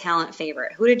other talent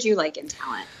favorite. Who did you like in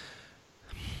talent?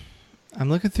 I'm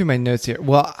looking through my notes here.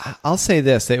 Well, I'll say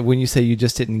this, that when you say you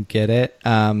just didn't get it,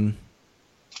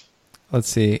 let's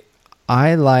see.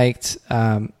 I liked,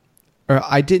 or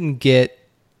I didn't get,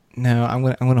 no, I'm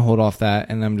going to hold off that,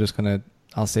 and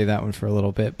I'll say that one for a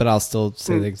little bit, but I'll still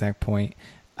say the exact point.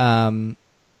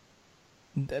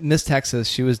 Miss Texas,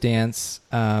 she was dance,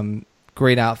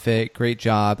 great outfit, great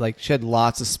job. Like she had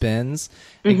lots of spins.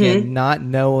 Again, not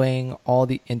knowing all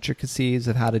the intricacies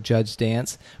of how to judge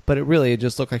dance, but it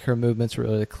just looked like her movements were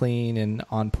really clean and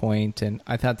on point. And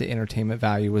I thought the entertainment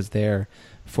value was there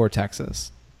for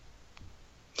Texas.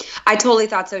 I totally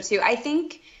thought so too. I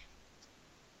think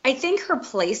her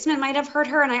placement might have hurt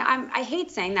her, and I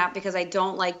hate saying that because I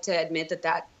don't like to admit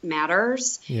that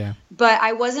matters. Yeah. But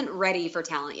I wasn't ready for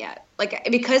talent yet. Like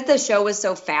because the show was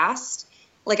so fast.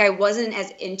 Like I wasn't as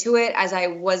into it as I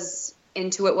was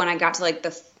into it when I got to like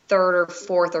the 3rd or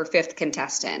 4th or 5th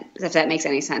contestant, if that makes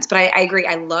any sense. But I agree.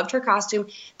 I loved her costume.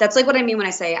 That's like what I mean when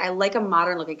I say I like a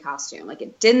modern looking costume. Like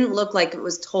it didn't look like it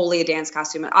was totally a dance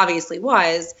costume. It obviously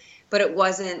was, but it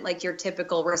wasn't like your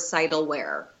typical recital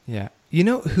wear. Yeah. You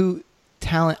know who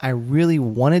talent I really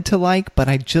wanted to like, but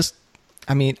I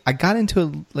got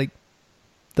into like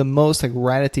the most, like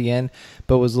right at the end,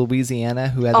 but was Louisiana,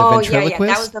 who had the Oh, ventriloquist. yeah.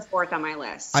 That was the fourth on my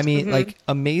list. I mean, like,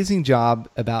 amazing job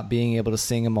about being able to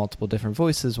sing in multiple different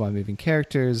voices while moving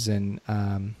characters. And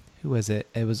who was it?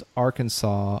 It was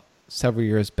Arkansas several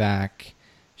years back.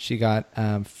 She got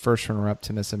first runner-up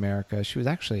to Miss America. She was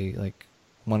actually, like,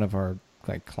 one of our,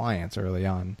 like, clients early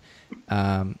on.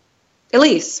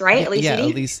 Elise, right? Elise yeah,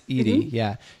 Edie? Elise Edie.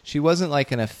 Yeah, she wasn't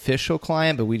like an official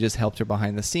client, but we just helped her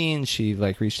behind the scenes. She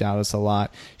like reached out to us a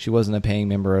lot. She wasn't a paying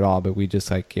member at all, but we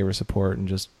just like gave her support and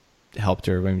just helped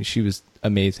her. I mean, she was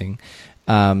amazing.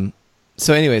 So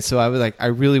anyway, so I was like, I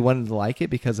really wanted to like it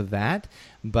because of that,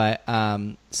 but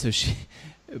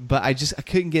but I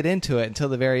couldn't get into it until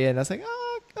the very end. I was like,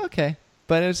 oh, okay,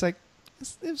 but it was like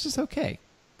it was just okay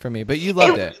for me. But you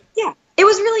loved it. Yeah, it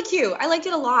was really cute. I liked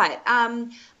it a lot.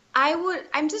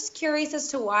 I'm just curious as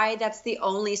to why that's the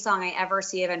only song I ever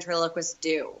see a ventriloquist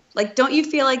do. Like, don't you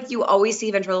feel like you always see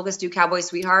ventriloquist do Cowboy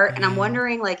Sweetheart? And I'm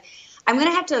wondering, like, I'm going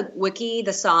to have to wiki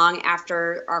the song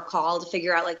after our call to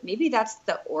figure out, like, maybe that's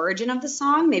the origin of the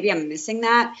song. Maybe I'm missing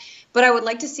that. But I would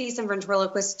like to see some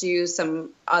ventriloquists do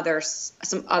some other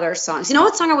songs. You know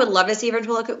what song I would love to see a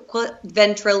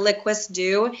ventriloquist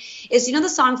do? Is, you know the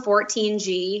song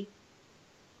 14G?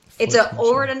 It's an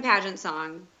Overton pageant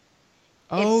song.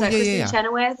 Oh, it's Christine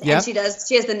Chenoweth, Yep. and she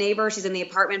has the neighbor. She's in the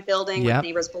apartment building with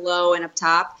neighbors below and up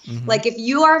top. Mm-hmm. Like, if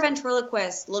you are a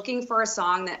ventriloquist looking for a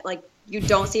song that, like, you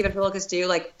don't see ventriloquists do,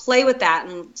 like, play with that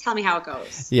and tell me how it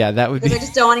goes. Yeah, that would be. Because I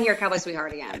just don't want to hear Cowboy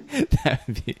Sweetheart again.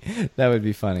 that would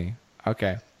be funny.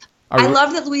 Okay. I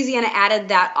love that Louisiana added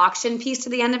that auction piece to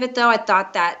the end of it, though. I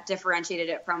thought that differentiated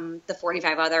it from the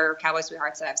 45 other Cowboy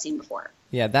Sweethearts that I've seen before.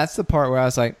 Yeah, that's the part where I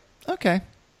was like, okay.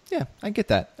 Yeah, I get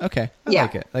that. Okay, I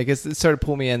like it. Like it sort of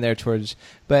pulled me in there towards.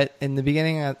 But in the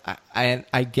beginning,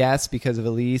 I guess because of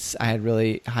Elise, I had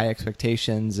really high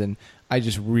expectations, and I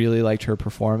just really liked her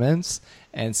performance,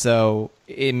 and so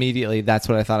immediately that's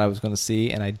what I thought I was going to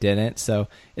see, and I didn't. So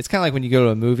it's kind of like when you go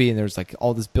to a movie and there's like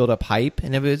all this build up hype,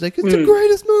 and everybody's like, "It's the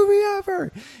greatest movie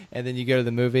ever," and then you go to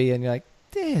the movie and you're like,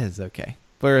 "This is okay."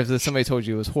 Whereas if somebody told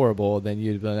you it was horrible, then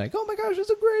you'd be like, "Oh my gosh, it's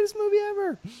the greatest movie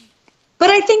ever." But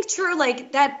I think true,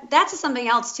 like that's something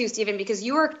else too, Stephen, because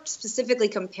you are specifically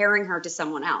comparing her to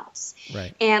someone else.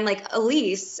 Right. And like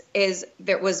Elise had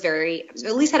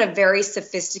a very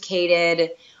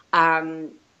sophisticated,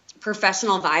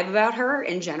 professional vibe about her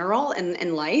in general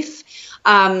in life.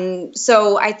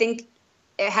 So I think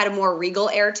it had a more regal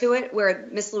air to it, where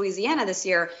Miss Louisiana this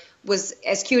year was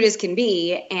as cute as can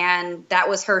be, and that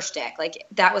was her shtick. Like,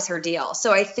 that was her deal.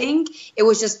 So I think it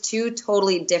was just two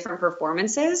totally different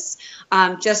performances,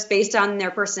 just based on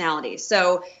their personalities.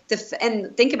 So,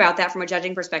 and think about that from a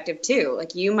judging perspective too.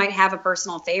 Like, you might have a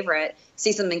personal favorite,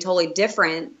 see something totally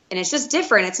different, and it's just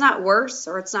different. It's not worse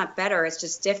or it's not better. It's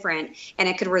just different, and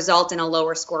it could result in a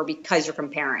lower score because you're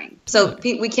comparing. So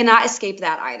we cannot escape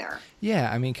that either.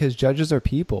 Yeah, I mean, because judges are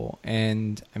people,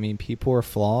 and I mean, people are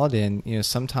flawed, and you know,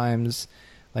 sometimes,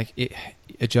 like,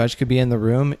 a judge could be in the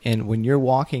room, and when you're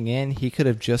walking in, he could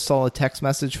have just saw a text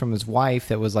message from his wife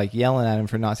that was like yelling at him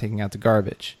for not taking out the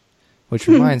garbage. Which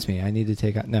reminds me, I need to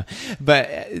take out but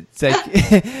it's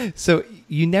like so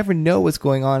you never know what's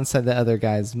going on inside the other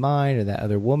guy's mind or that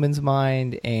other woman's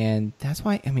mind, and that's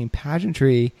why, I mean,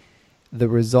 pageantry, the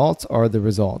results are the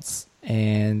results.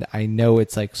 And I know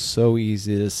it's like so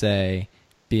easy to say,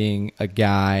 being a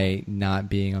guy, not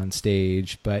being on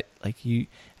stage, but like, you,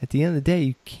 at the end of the day,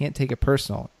 you can't take it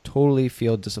personal. Totally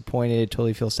feel disappointed,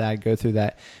 totally feel sad, go through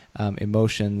that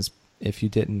emotions. If you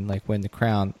didn't like win the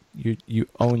crown, you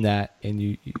own that, and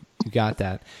you got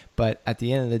that. But at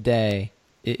the end of the day,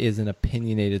 it is an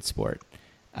opinionated sport.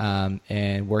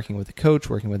 And working with a coach,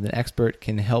 working with an expert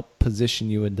can help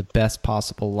position you in the best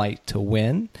possible light to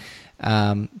win.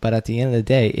 But at the end of the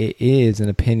day, it is an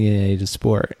opinionated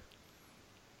sport.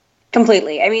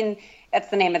 Completely. I mean, that's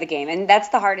the name of the game. And that's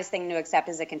the hardest thing to accept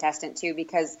as a contestant too,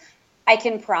 because I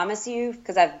can promise you,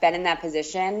 because I've been in that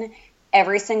position,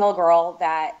 every single girl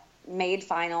that made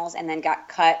finals and then got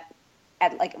cut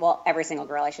at, like, well, every single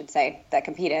girl, I should say, that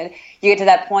competed, you get to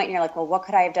that point and you're like, well, what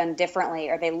could I have done differently?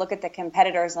 Or they look at the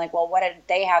competitors and like, well, what did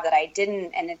they have that I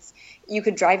didn't? And you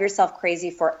could drive yourself crazy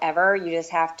forever. You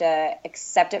just have to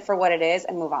accept it for what it is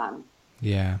and move on.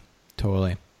 Yeah,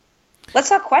 totally. Let's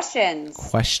talk questions.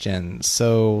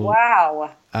 So,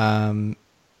 wow.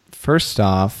 First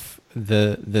off,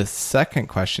 the second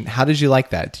question, how did you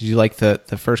like that? Did you like the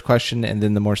first question and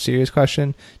then the more serious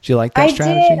question? Did you like that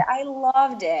strategy? I did.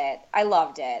 I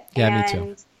loved it. Yeah, me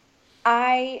too.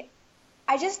 I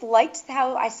just liked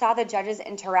how I saw the judges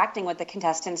interacting with the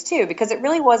contestants too, because it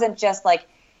really wasn't just like,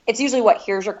 it's usually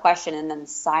here's your question, and then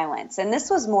silence. And this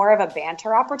was more of a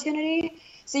banter opportunity.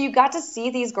 So you got to see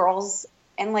these girls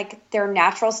in like their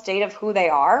natural state of who they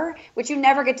are, which you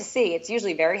never get to see. It's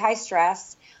usually very high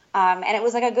stress. And it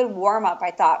was like a good warm up,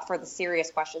 I thought, for the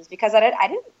serious questions, because I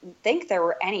didn't think there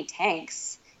were any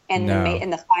tanks in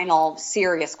the final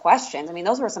serious questions. I mean,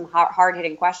 those were some hard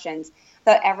hitting questions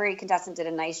that every contestant did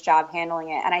a nice job handling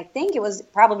it. And I think it was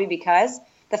probably because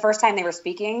the first time they were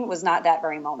speaking was not that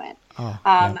very moment.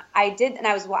 I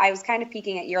was kind of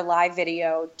peeking at your live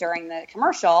video during the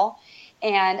commercial,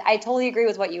 and I totally agree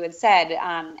with what you had said.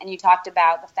 And you talked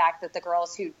about the fact that the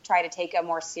girls who try to take a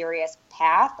more serious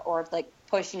path or like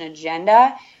push an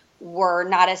agenda were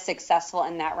not as successful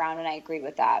in that round, and I agree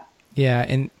with that. Yeah,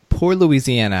 and poor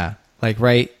Louisiana, like,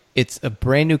 right, it's a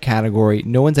brand new category.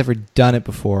 No one's ever done it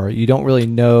before. You don't really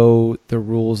know the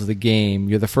rules of the game.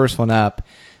 You're the first one up.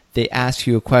 They ask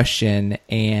you a question,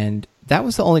 and that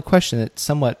was the only question that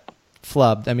somewhat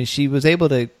flubbed. I mean, she was able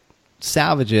to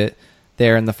salvage it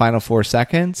there in the final 4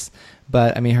 seconds,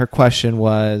 but I mean, her question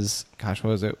was, gosh, what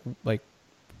was it? Like,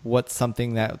 what's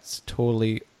something that's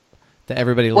totally that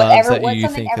everybody loves that you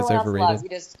think is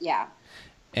overrated?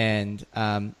 And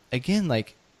again,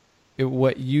 like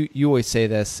what you always say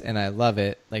this, and I love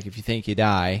it. Like, if you think you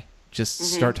die, just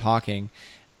start talking.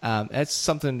 That's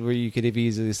something where you could have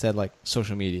easily said, like,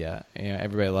 social media. You know,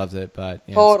 everybody loves it, but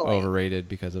it's overrated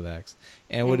because of X.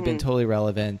 And it would have been totally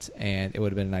relevant, and it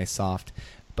would have been a nice soft.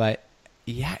 But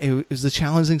yeah, it was a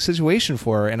challenging situation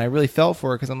for her, and I really felt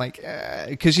for her because I'm like,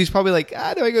 because she's probably like,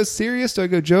 do I go serious? Do I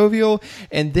go jovial?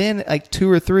 And then like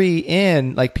 2 or 3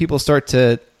 in, like people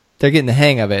they're getting the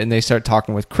hang of it, and they start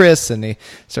talking with Chris, and they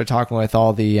start talking with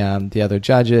all the other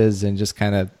judges, and just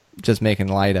kind of just making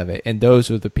light of it. And those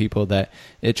were the people that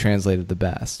it translated the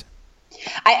best.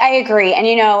 I agree.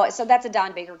 And, so that's a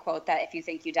Don Baker quote, that if you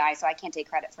think you die, so I can't take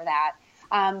credit for that.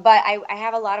 But I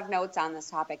have a lot of notes on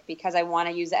this topic because I want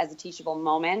to use it as a teachable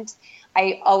moment.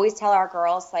 I always tell our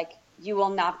girls, like, you will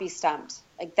not be stumped.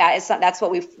 Like, that's what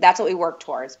we work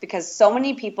towards, because so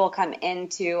many people come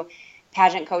into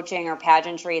pageant coaching or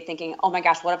pageantry thinking, oh my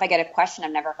gosh, what if I get a question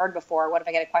I've never heard before? What if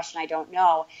I get a question I don't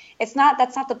know? That's not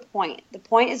the point. The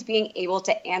point is being able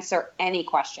to answer any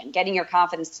question, getting your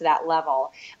confidence to that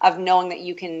level of knowing that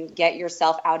you can get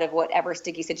yourself out of whatever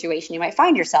sticky situation you might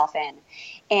find yourself in.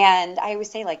 And I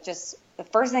always say, like, just the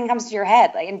first thing comes to your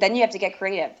head, like, and then you have to get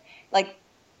creative, like,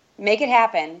 make it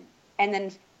happen, and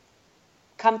then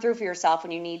come through for yourself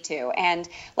when you need to. And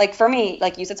like, for me,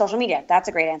 like you said, social media, that's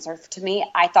a great answer. To me,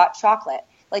 I thought chocolate.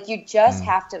 Like, you just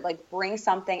have to like bring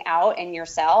something out in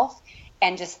yourself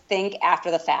and just think after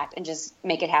the fact and just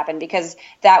make it happen, because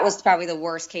that was probably the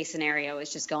worst case scenario,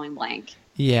 is just going blank.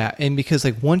 Yeah. And because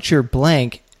like once you're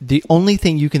blank, the only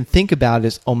thing you can think about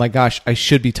is, oh my gosh, I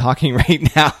should be talking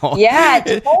right now. Yeah,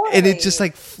 totally. And it just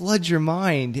like floods your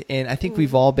mind. And I think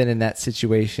we've all been in that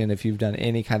situation if you've done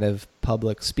any kind of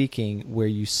public speaking, where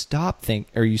you start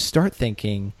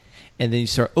thinking, and then you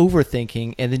start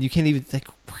overthinking, and then you can't even think,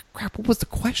 crap, what was the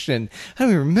question? I don't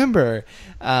even remember.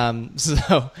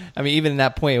 So, I mean, even at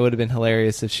that point, it would have been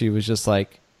hilarious if she was just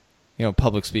like,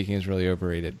 public speaking is really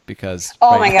overrated because...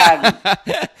 Oh, my God.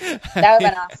 That would have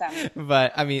been awesome.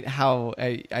 But, I mean,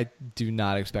 I do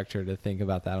not expect her to think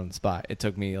about that on the spot. It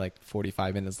took me like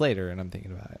 45 minutes later, and I'm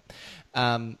thinking about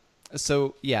it.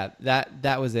 So, yeah,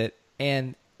 that was it.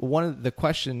 And one of the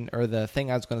question, or the thing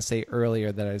I was going to say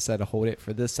earlier that I said to hold it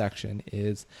for this section,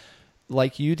 is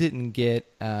like you didn't get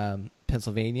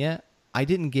Pennsylvania, I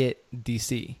didn't get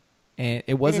D.C. And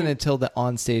it wasn't until the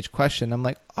on-stage question, I'm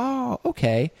like, oh,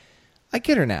 okay. I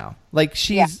get her now. Like,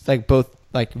 she's like both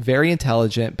like very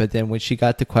intelligent, but then when she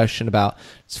got the question about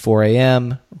it's 4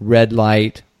 a.m., red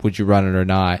light, would you run it or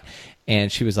not?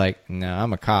 And she was like, no,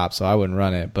 I'm a cop, so I wouldn't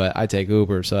run it, but I take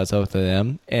Uber, so that's up to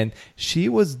them. And she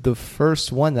was the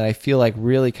first one that I feel like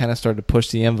really kind of started to push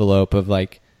the envelope of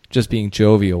like just being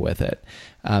jovial with it,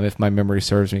 if my memory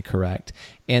serves me correct.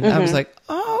 And I was like,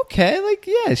 oh, okay, like,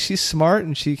 yeah, she's smart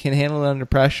and she can handle it under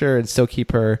pressure and still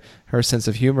keep her sense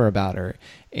of humor about her.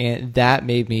 And that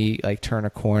made me like turn a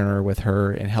corner with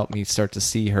her and help me start to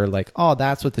see her like, oh,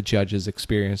 that's what the judges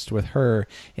experienced with her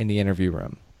in the interview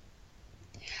room.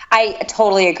 I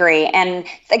totally agree. And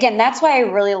again, that's why I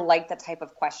really like the type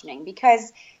of questioning,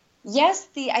 because yes,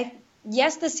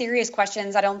 the serious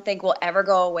questions I don't think will ever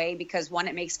go away, because 1,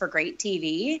 it makes for great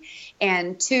TV,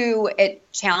 and 2, it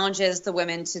challenges the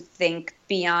women to think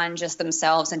beyond just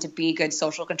themselves and to be good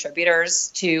social contributors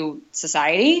to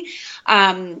society.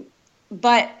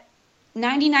 But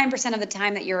 99% of the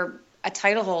time that you're a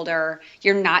title holder,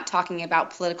 you're not talking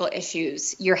about political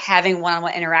issues. You're having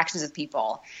one-on-one interactions with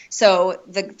people. So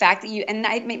the fact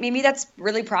that maybe that's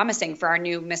really promising for our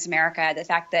new Miss America, the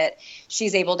fact that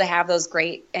she's able to have those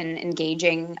great and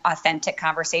engaging, authentic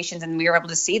conversations. And we were able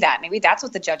to see that. Maybe that's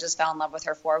what the judges fell in love with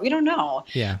her for. We don't know.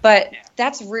 Yeah. But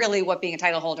that's really what being a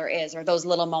title holder is, or those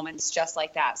little moments just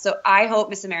like that. So I hope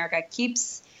Miss America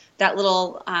keeps that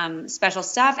little special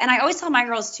stuff. And I always tell my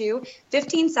girls too,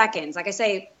 15 seconds, like I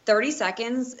say, 30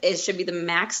 seconds should be the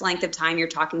max length of time you're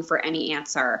talking for any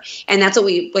answer. And that's what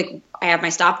I have my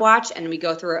stopwatch and we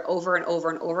go through it over and over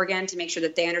and over again to make sure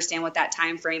that they understand what that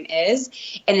time frame is.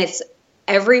 And it's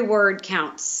every word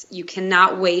counts. You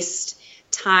cannot waste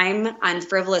time on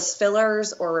frivolous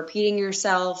fillers or repeating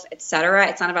yourself, etc.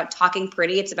 It's not about talking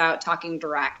pretty. It's about talking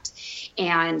direct.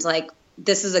 And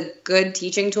this is a good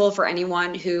teaching tool for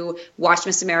anyone who watched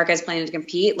Miss America is planning to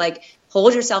compete.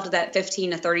 Hold yourself to that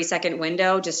 15 to 30 second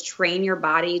window. Just train your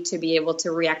body to be able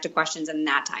to react to questions in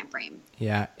that time frame.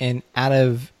 Yeah. And out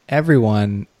of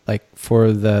everyone,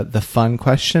 for the fun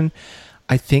question,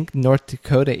 I think North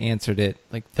Dakota answered it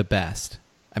the best.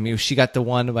 I mean, she got the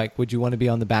one would you want to be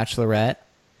on The Bachelorette?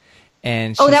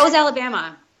 And that was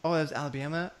Alabama. Oh, that was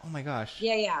Alabama? Oh my gosh.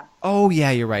 Yeah. Oh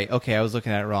yeah, you're right. Okay, I was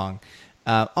looking at it wrong.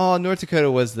 North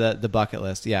Dakota was the bucket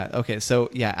list. Yeah. Okay. So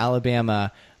yeah,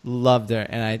 Alabama loved her.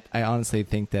 And I honestly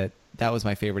think that was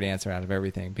my favorite answer out of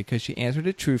everything because she answered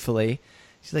it truthfully.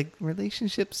 She's like,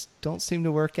 relationships don't seem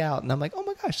to work out. And I'm like, oh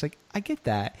my gosh, I get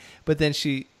that. But then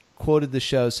she quoted the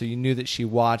show. So you knew that she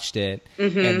watched it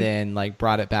and then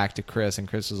brought it back to Chris and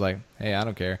Chris was like, hey, I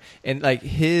don't care. And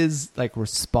his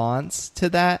response to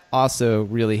that also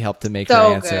really helped to make her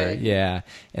answer. Good. Yeah.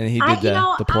 And he did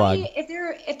the plug.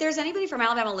 If there's anybody from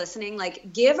Alabama listening,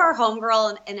 give our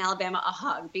homegirl in Alabama a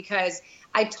hug because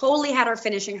I totally had her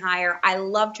finishing higher. I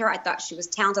loved her. I thought she was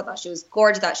talented. I thought she was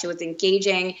gorgeous. I thought she was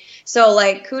engaging. So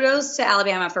kudos to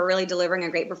Alabama for really delivering a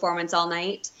great performance all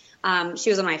night. She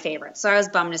was one of my favorites. So I was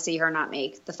bummed to see her not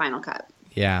make the final cut.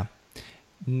 Yeah.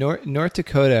 North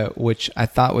Dakota, which I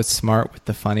thought was smart with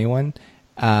the funny one.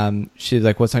 She's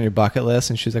like, what's on your bucket list?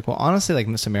 And she's like, well, honestly,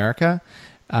 Miss America.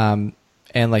 And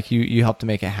you helped to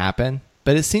make it happen.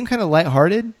 But it seemed kind of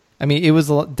lighthearted. I mean, it was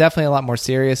definitely a lot more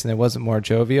serious and it wasn't more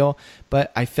jovial,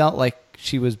 but I felt like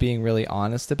she was being really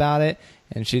honest about it.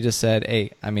 And she just said,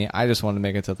 hey, I mean, I just want to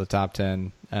make it to the top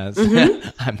 10.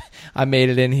 I made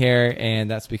it in here and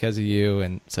that's because of you.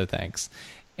 And so thanks.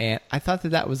 And I thought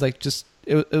that was it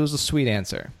was a sweet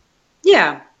answer.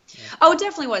 Yeah. Oh, it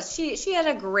definitely was. She had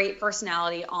a great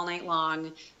personality all night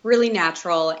long, really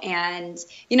natural. And,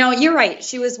 you're right.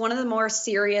 She was one of the more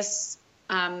serious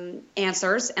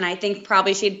answers. And I think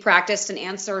probably she'd practiced an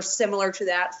answer similar to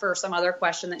that for some other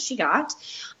question that she got.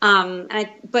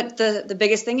 But the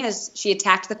biggest thing is she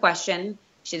attacked the question.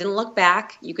 She didn't look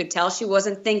back. You could tell she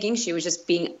wasn't thinking. She was just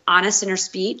being honest in her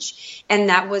speech. And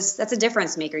that's a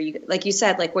difference maker. Like you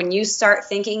said, when you start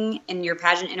thinking in your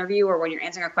pageant interview or when you're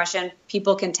answering a question,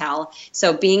 people can tell.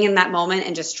 So being in that moment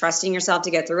and just trusting yourself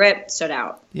to get through it stood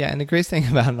out. Yeah. And the great thing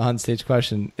about an onstage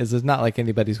question is it's not like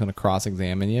anybody's going to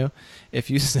cross-examine you.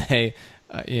 If you say,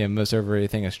 most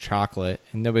overrated thing is chocolate,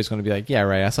 and nobody's going to be like, yeah,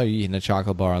 right, I saw you eating a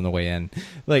chocolate bar on the way in.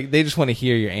 They just want to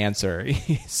hear your answer.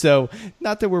 So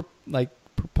not that we're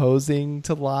proposing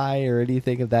to lie or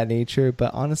anything of that nature,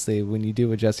 but honestly, when you do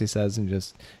what Jesse says and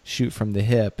just shoot from the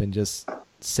hip and just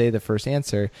say the first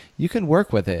answer, you can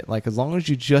work with it. As long as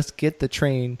you just get the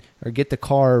train or get the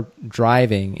car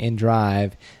driving in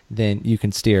drive, then you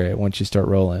can steer it once you start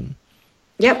rolling.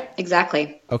 Yep,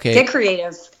 exactly. Okay. Get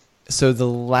creative. So the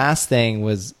last thing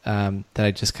was that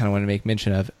I just kind of want to make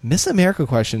mention of. Miss America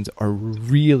questions are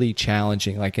really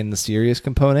challenging, in the serious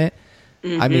component.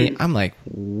 I mean, I'm like,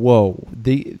 whoa.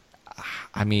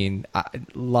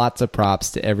 Lots of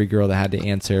props to every girl that had to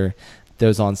answer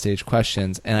those on-stage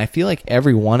questions. And I feel like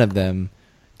every one of them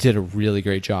did a really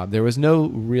great job. There was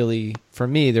for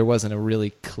me, there wasn't a really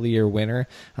clear winner.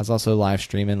 I was also live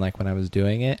streaming when I was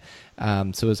doing it. So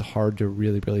it was hard to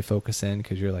really, really focus in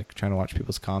because you're trying to watch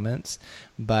people's comments.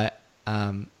 But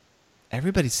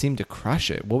everybody seemed to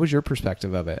crush it. What was your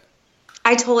perspective of it?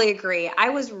 I totally agree. I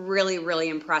was really, really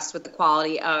impressed with the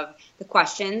quality of the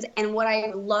questions. And what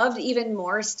I loved even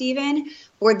more, Stephen,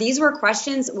 these were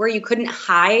questions where you couldn't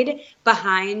hide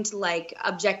behind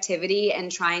objectivity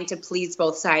and trying to please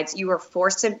both sides. You were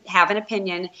forced to have an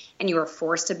opinion and you were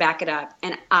forced to back it up.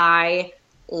 And I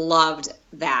loved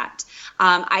that.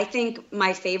 I think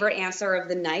my favorite answer of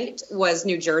the night was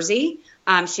New Jersey.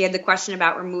 She had the question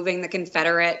about removing the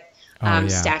Confederate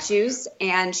statues.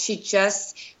 And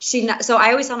so I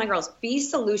always tell my girls, be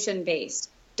solution based.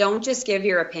 Don't just give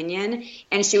your opinion.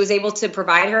 And she was able to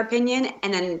provide her opinion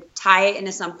and then tie it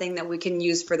into something that we can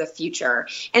use for the future.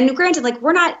 And granted, like,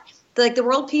 we're not like, the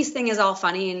world peace thing is all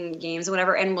funny in games and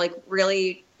whatever. And like,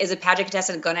 really, is a pageant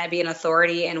contestant going to be an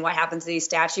authority in what happens to these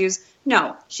statues?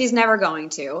 No, she's never going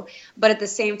to. But at the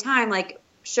same time, like,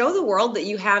 show the world that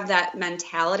you have that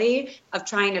mentality of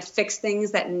trying to fix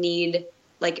things that need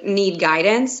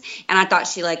guidance. And I thought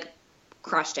she like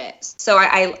crushed it. So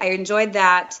I enjoyed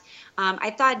that. I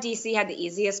thought DC had the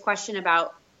easiest question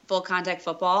about full contact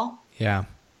football. Yeah.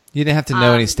 You didn't have to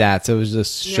know any stats. It was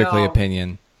just strictly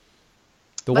opinion.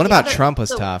 The one about Trump was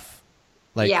tough.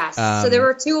 Like, yes. So there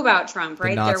were two about Trump,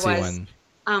 right? The Nazi there was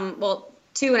one.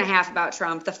 2.5 about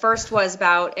Trump. The first was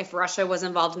about if Russia was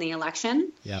involved in the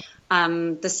election. Yep.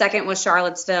 The second was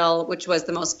Charlottesville, which was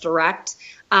the most direct.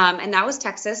 And that was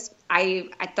Texas. I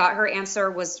thought her answer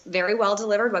was very well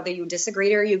delivered, whether you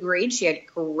disagreed or you agreed. She had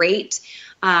great,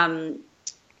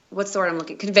 what's the word I'm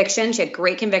looking? Conviction. She had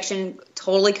great conviction,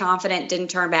 totally confident, didn't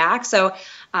turn back. So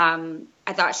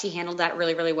I thought she handled that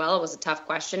really, really well. It was a tough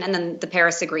question. And then the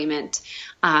Paris Agreement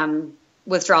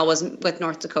withdrawal was with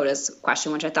North Dakota's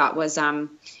question, which I thought was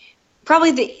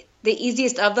probably the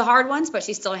easiest of the hard ones, but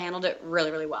she still handled it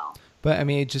really, really well. But I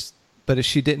mean, but if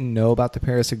she didn't know about the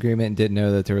Paris Agreement and didn't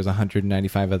know that there was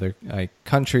 195 other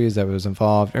countries that was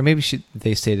involved, or maybe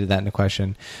they stated that in the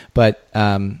question, but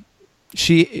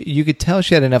you could tell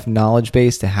she had enough knowledge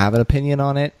base to have an opinion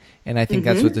on it, and I think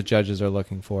that's what the judges are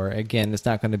looking for. Again, it's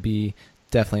not going to be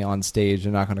definitely on stage.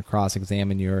 They're not going to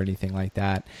cross-examine you or anything like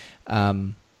that.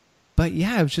 But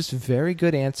yeah, it was just very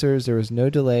good answers. There was no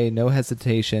delay, no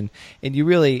hesitation, and you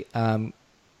really,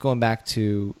 going back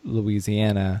to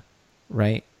Louisiana,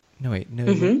 right? No, wait,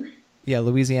 no. Yeah,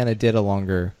 Louisiana did a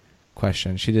longer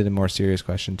question. She did a more serious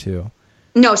question too.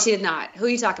 No, she did not. Who are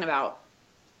you talking about?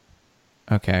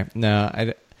 Okay,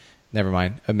 no, never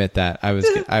mind. Admit that. I was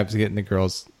getting the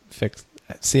girls fixed.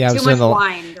 See, I was too much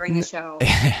wine during the show.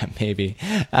 Maybe.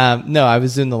 No, I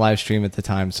was doing the live stream at the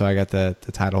time, so I got the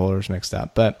title holders mixed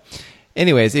up. But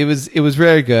anyways, it was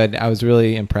very good. I was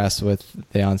really impressed with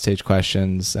the onstage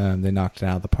questions. They knocked it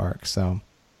out of the park. So,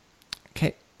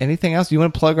 okay. Anything else? You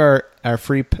want to plug our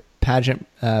free pageant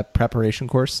preparation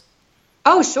course?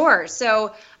 Oh, sure.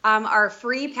 So our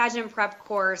free pageant prep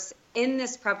course, in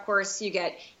this prep course, you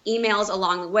get emails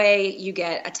along the way, you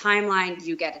get a timeline,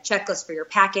 you get a checklist for your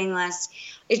packing list.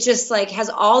 It just like has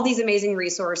all these amazing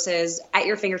resources at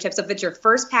your fingertips. If it's your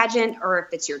first pageant or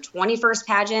if it's your 21st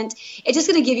pageant, it's just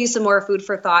going to give you some more food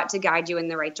for thought to guide you in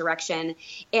the right direction.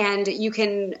 And you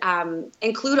can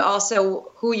include also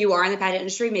who you are in the pageant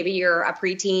industry. Maybe you're a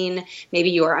preteen, maybe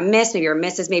you're a miss, maybe you're a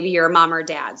Mrs., maybe you're a mom or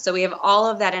dad. So we have all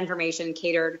of that information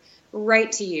catered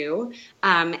right to you.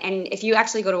 And if you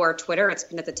actually go to our Twitter, it's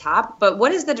pinned at the top. But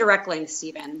what is the direct link,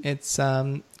 Stephen? It's,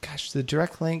 the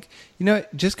direct link,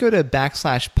 just go to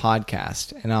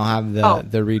 /podcast and I'll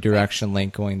have the redirection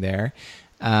link going there.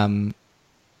 But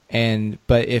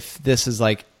if this is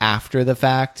like after the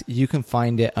fact, you can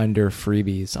find it under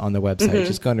freebies on the website.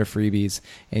 Just go under freebies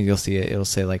and you'll see it. It'll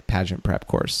say like pageant prep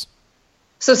course.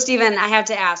 So Stephen, I have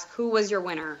to ask, who was your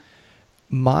winner?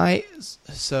 I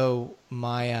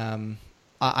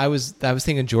was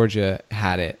thinking Georgia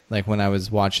had it, like when I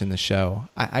was watching the show.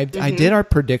 I did our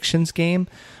predictions game.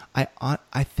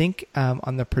 I think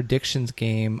on the predictions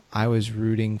game I was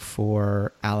rooting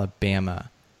for Alabama.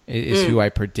 Is who I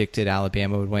predicted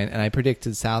Alabama would win, and I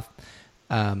predicted South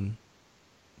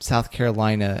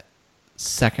Carolina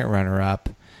second runner up.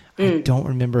 I don't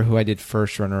remember who I did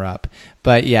first runner up,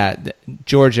 but yeah,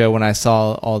 Georgia, when I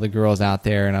saw all the girls out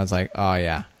there and I was like, oh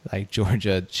yeah, like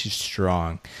Georgia, she's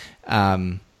strong.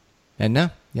 And no,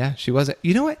 yeah, she wasn't.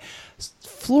 You know what?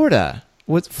 Florida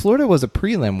was a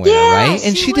prelim winner, right?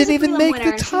 And she didn't even make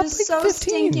the top 15. She was so 15.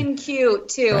 Stinking cute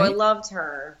too. Right? I loved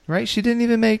her. Right? She didn't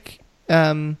even make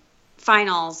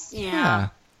finals. Yeah.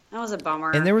 That was a bummer.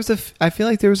 And I feel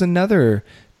like there was another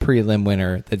prelim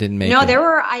winner that didn't make it. No, there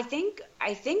were, I think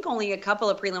only a couple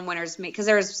of prelim winners made, because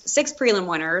there's 6 prelim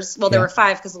winners. Well, there were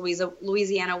 5 because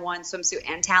Louisiana won swimsuit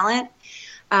and talent.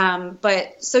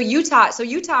 But so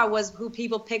Utah was who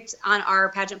people picked on our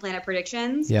Pageant Planet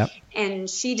predictions. Yep. And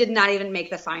she did not even make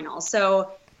the final.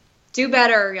 So do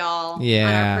better, y'all,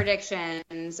 on our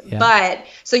predictions. Yeah. But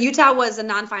so Utah was a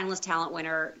non-finalist talent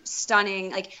winner.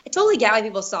 Stunning. Like, I totally get why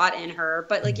people saw it in her,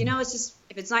 but like, it's just,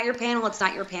 if it's not your panel, it's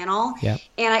not your panel. Yep.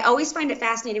 And I always find it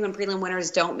fascinating when prelim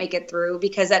winners don't make it through,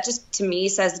 because that just, to me,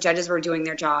 says the judges were doing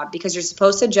their job, because you're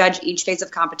supposed to judge each phase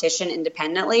of competition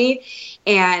independently.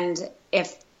 And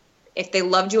if if they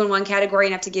loved you in one category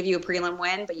enough to give you a prelim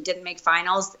win, but you didn't make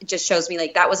finals, it just shows me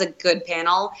like that was a good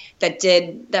panel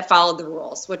that followed the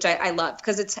rules, which I love,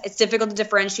 because it's difficult to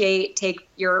differentiate, take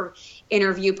your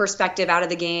interview perspective out of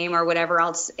the game or whatever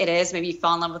else it is. Maybe you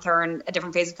fell in love with her in a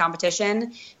different phase of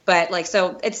competition, but like,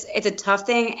 so it's a tough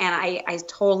thing. And I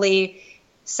totally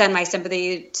send my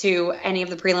sympathy to any of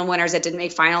the prelim winners that didn't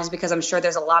make finals, because I'm sure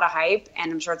there's a lot of hype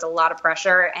and I'm sure it's a lot of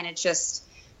pressure, and it just,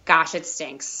 gosh, it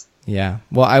stinks. Yeah.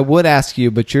 Well, I would ask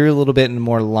you, but you're a little bit in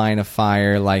more line of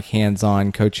fire, like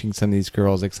hands-on coaching some of these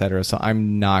girls, etc. So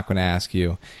I'm not going to ask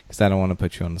you because I don't want to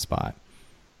put you on the spot.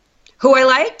 Who I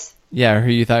liked? Yeah,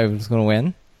 who you thought was going to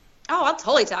win? Oh, I'll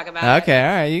totally talk about it. Okay,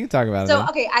 all right, you can talk about it. So,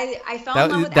 okay, I fell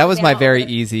in love with that was my Alabama. very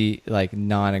easy, like,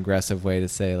 non-aggressive way to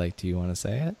say, like, do you want to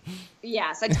say it?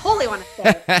 Yes, I totally want to say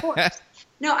it, of course.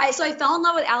 No, so I fell in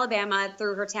love with Alabama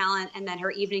through her talent and then her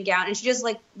evening gown, and she just,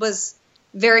 like, was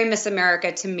very Miss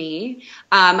America to me.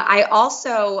 I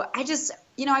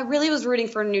really was rooting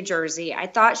for New Jersey. I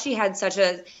thought she had such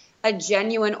a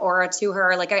genuine aura to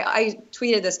her. Like, I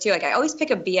tweeted this, too. Like, I always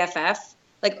pick a BFF,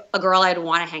 like a girl I'd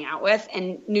want to hang out with,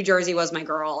 and New Jersey was my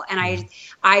girl. And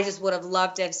I just would have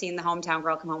loved to have seen the hometown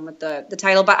girl come home with the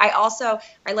title. But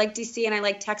I like DC and I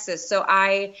like Texas. So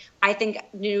I think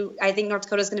North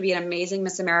Dakota is going to be an amazing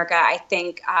Miss America. I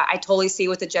think I totally see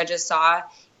what the judges saw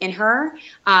in her.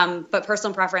 But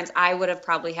personal preference, I would have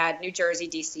probably had New Jersey,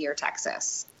 DC, or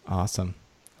Texas. Awesome.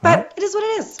 But it is what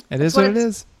it is. It is what it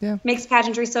is. Yeah. Makes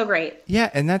pageantry so great.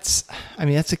 Yeah, and that's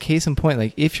a case in point.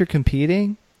 Like, if you're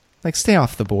competing, like, stay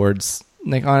off the boards.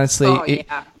 Like, honestly,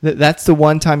 that's the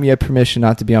one time you have permission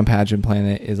not to be on Pageant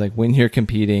Planet, is like when you're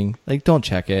competing. Like, don't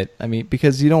check it. I mean,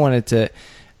 because you don't want it to.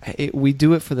 We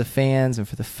do it for the fans and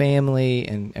for the family,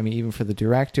 and I mean, even for the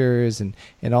directors and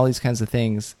all these kinds of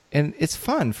things. And it's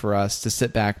fun for us to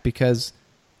sit back because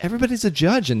everybody's a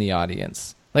judge in the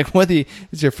audience. Like, whether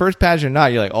it's your first pageant or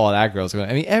not, you're like, oh, that girl's going.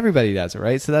 I mean, everybody does it,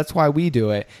 right? So that's why we do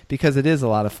it, because it is a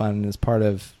lot of fun and it's part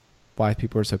of why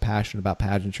people are so passionate about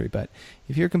pageantry. But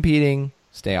if you're competing,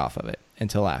 stay off of it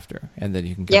until after, and then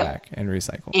you can come back and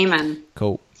recycle. Amen.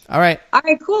 Cool. All right,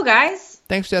 cool, guys.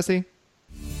 Thanks, Jesse.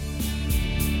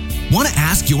 Want to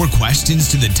ask your questions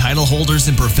to the title holders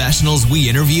and professionals we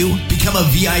interview? Become a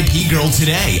VIP girl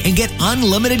today and get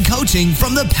unlimited coaching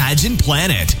from the Pageant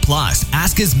Planet. Plus,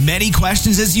 ask as many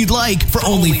questions as you'd like for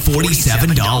only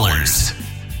 $47.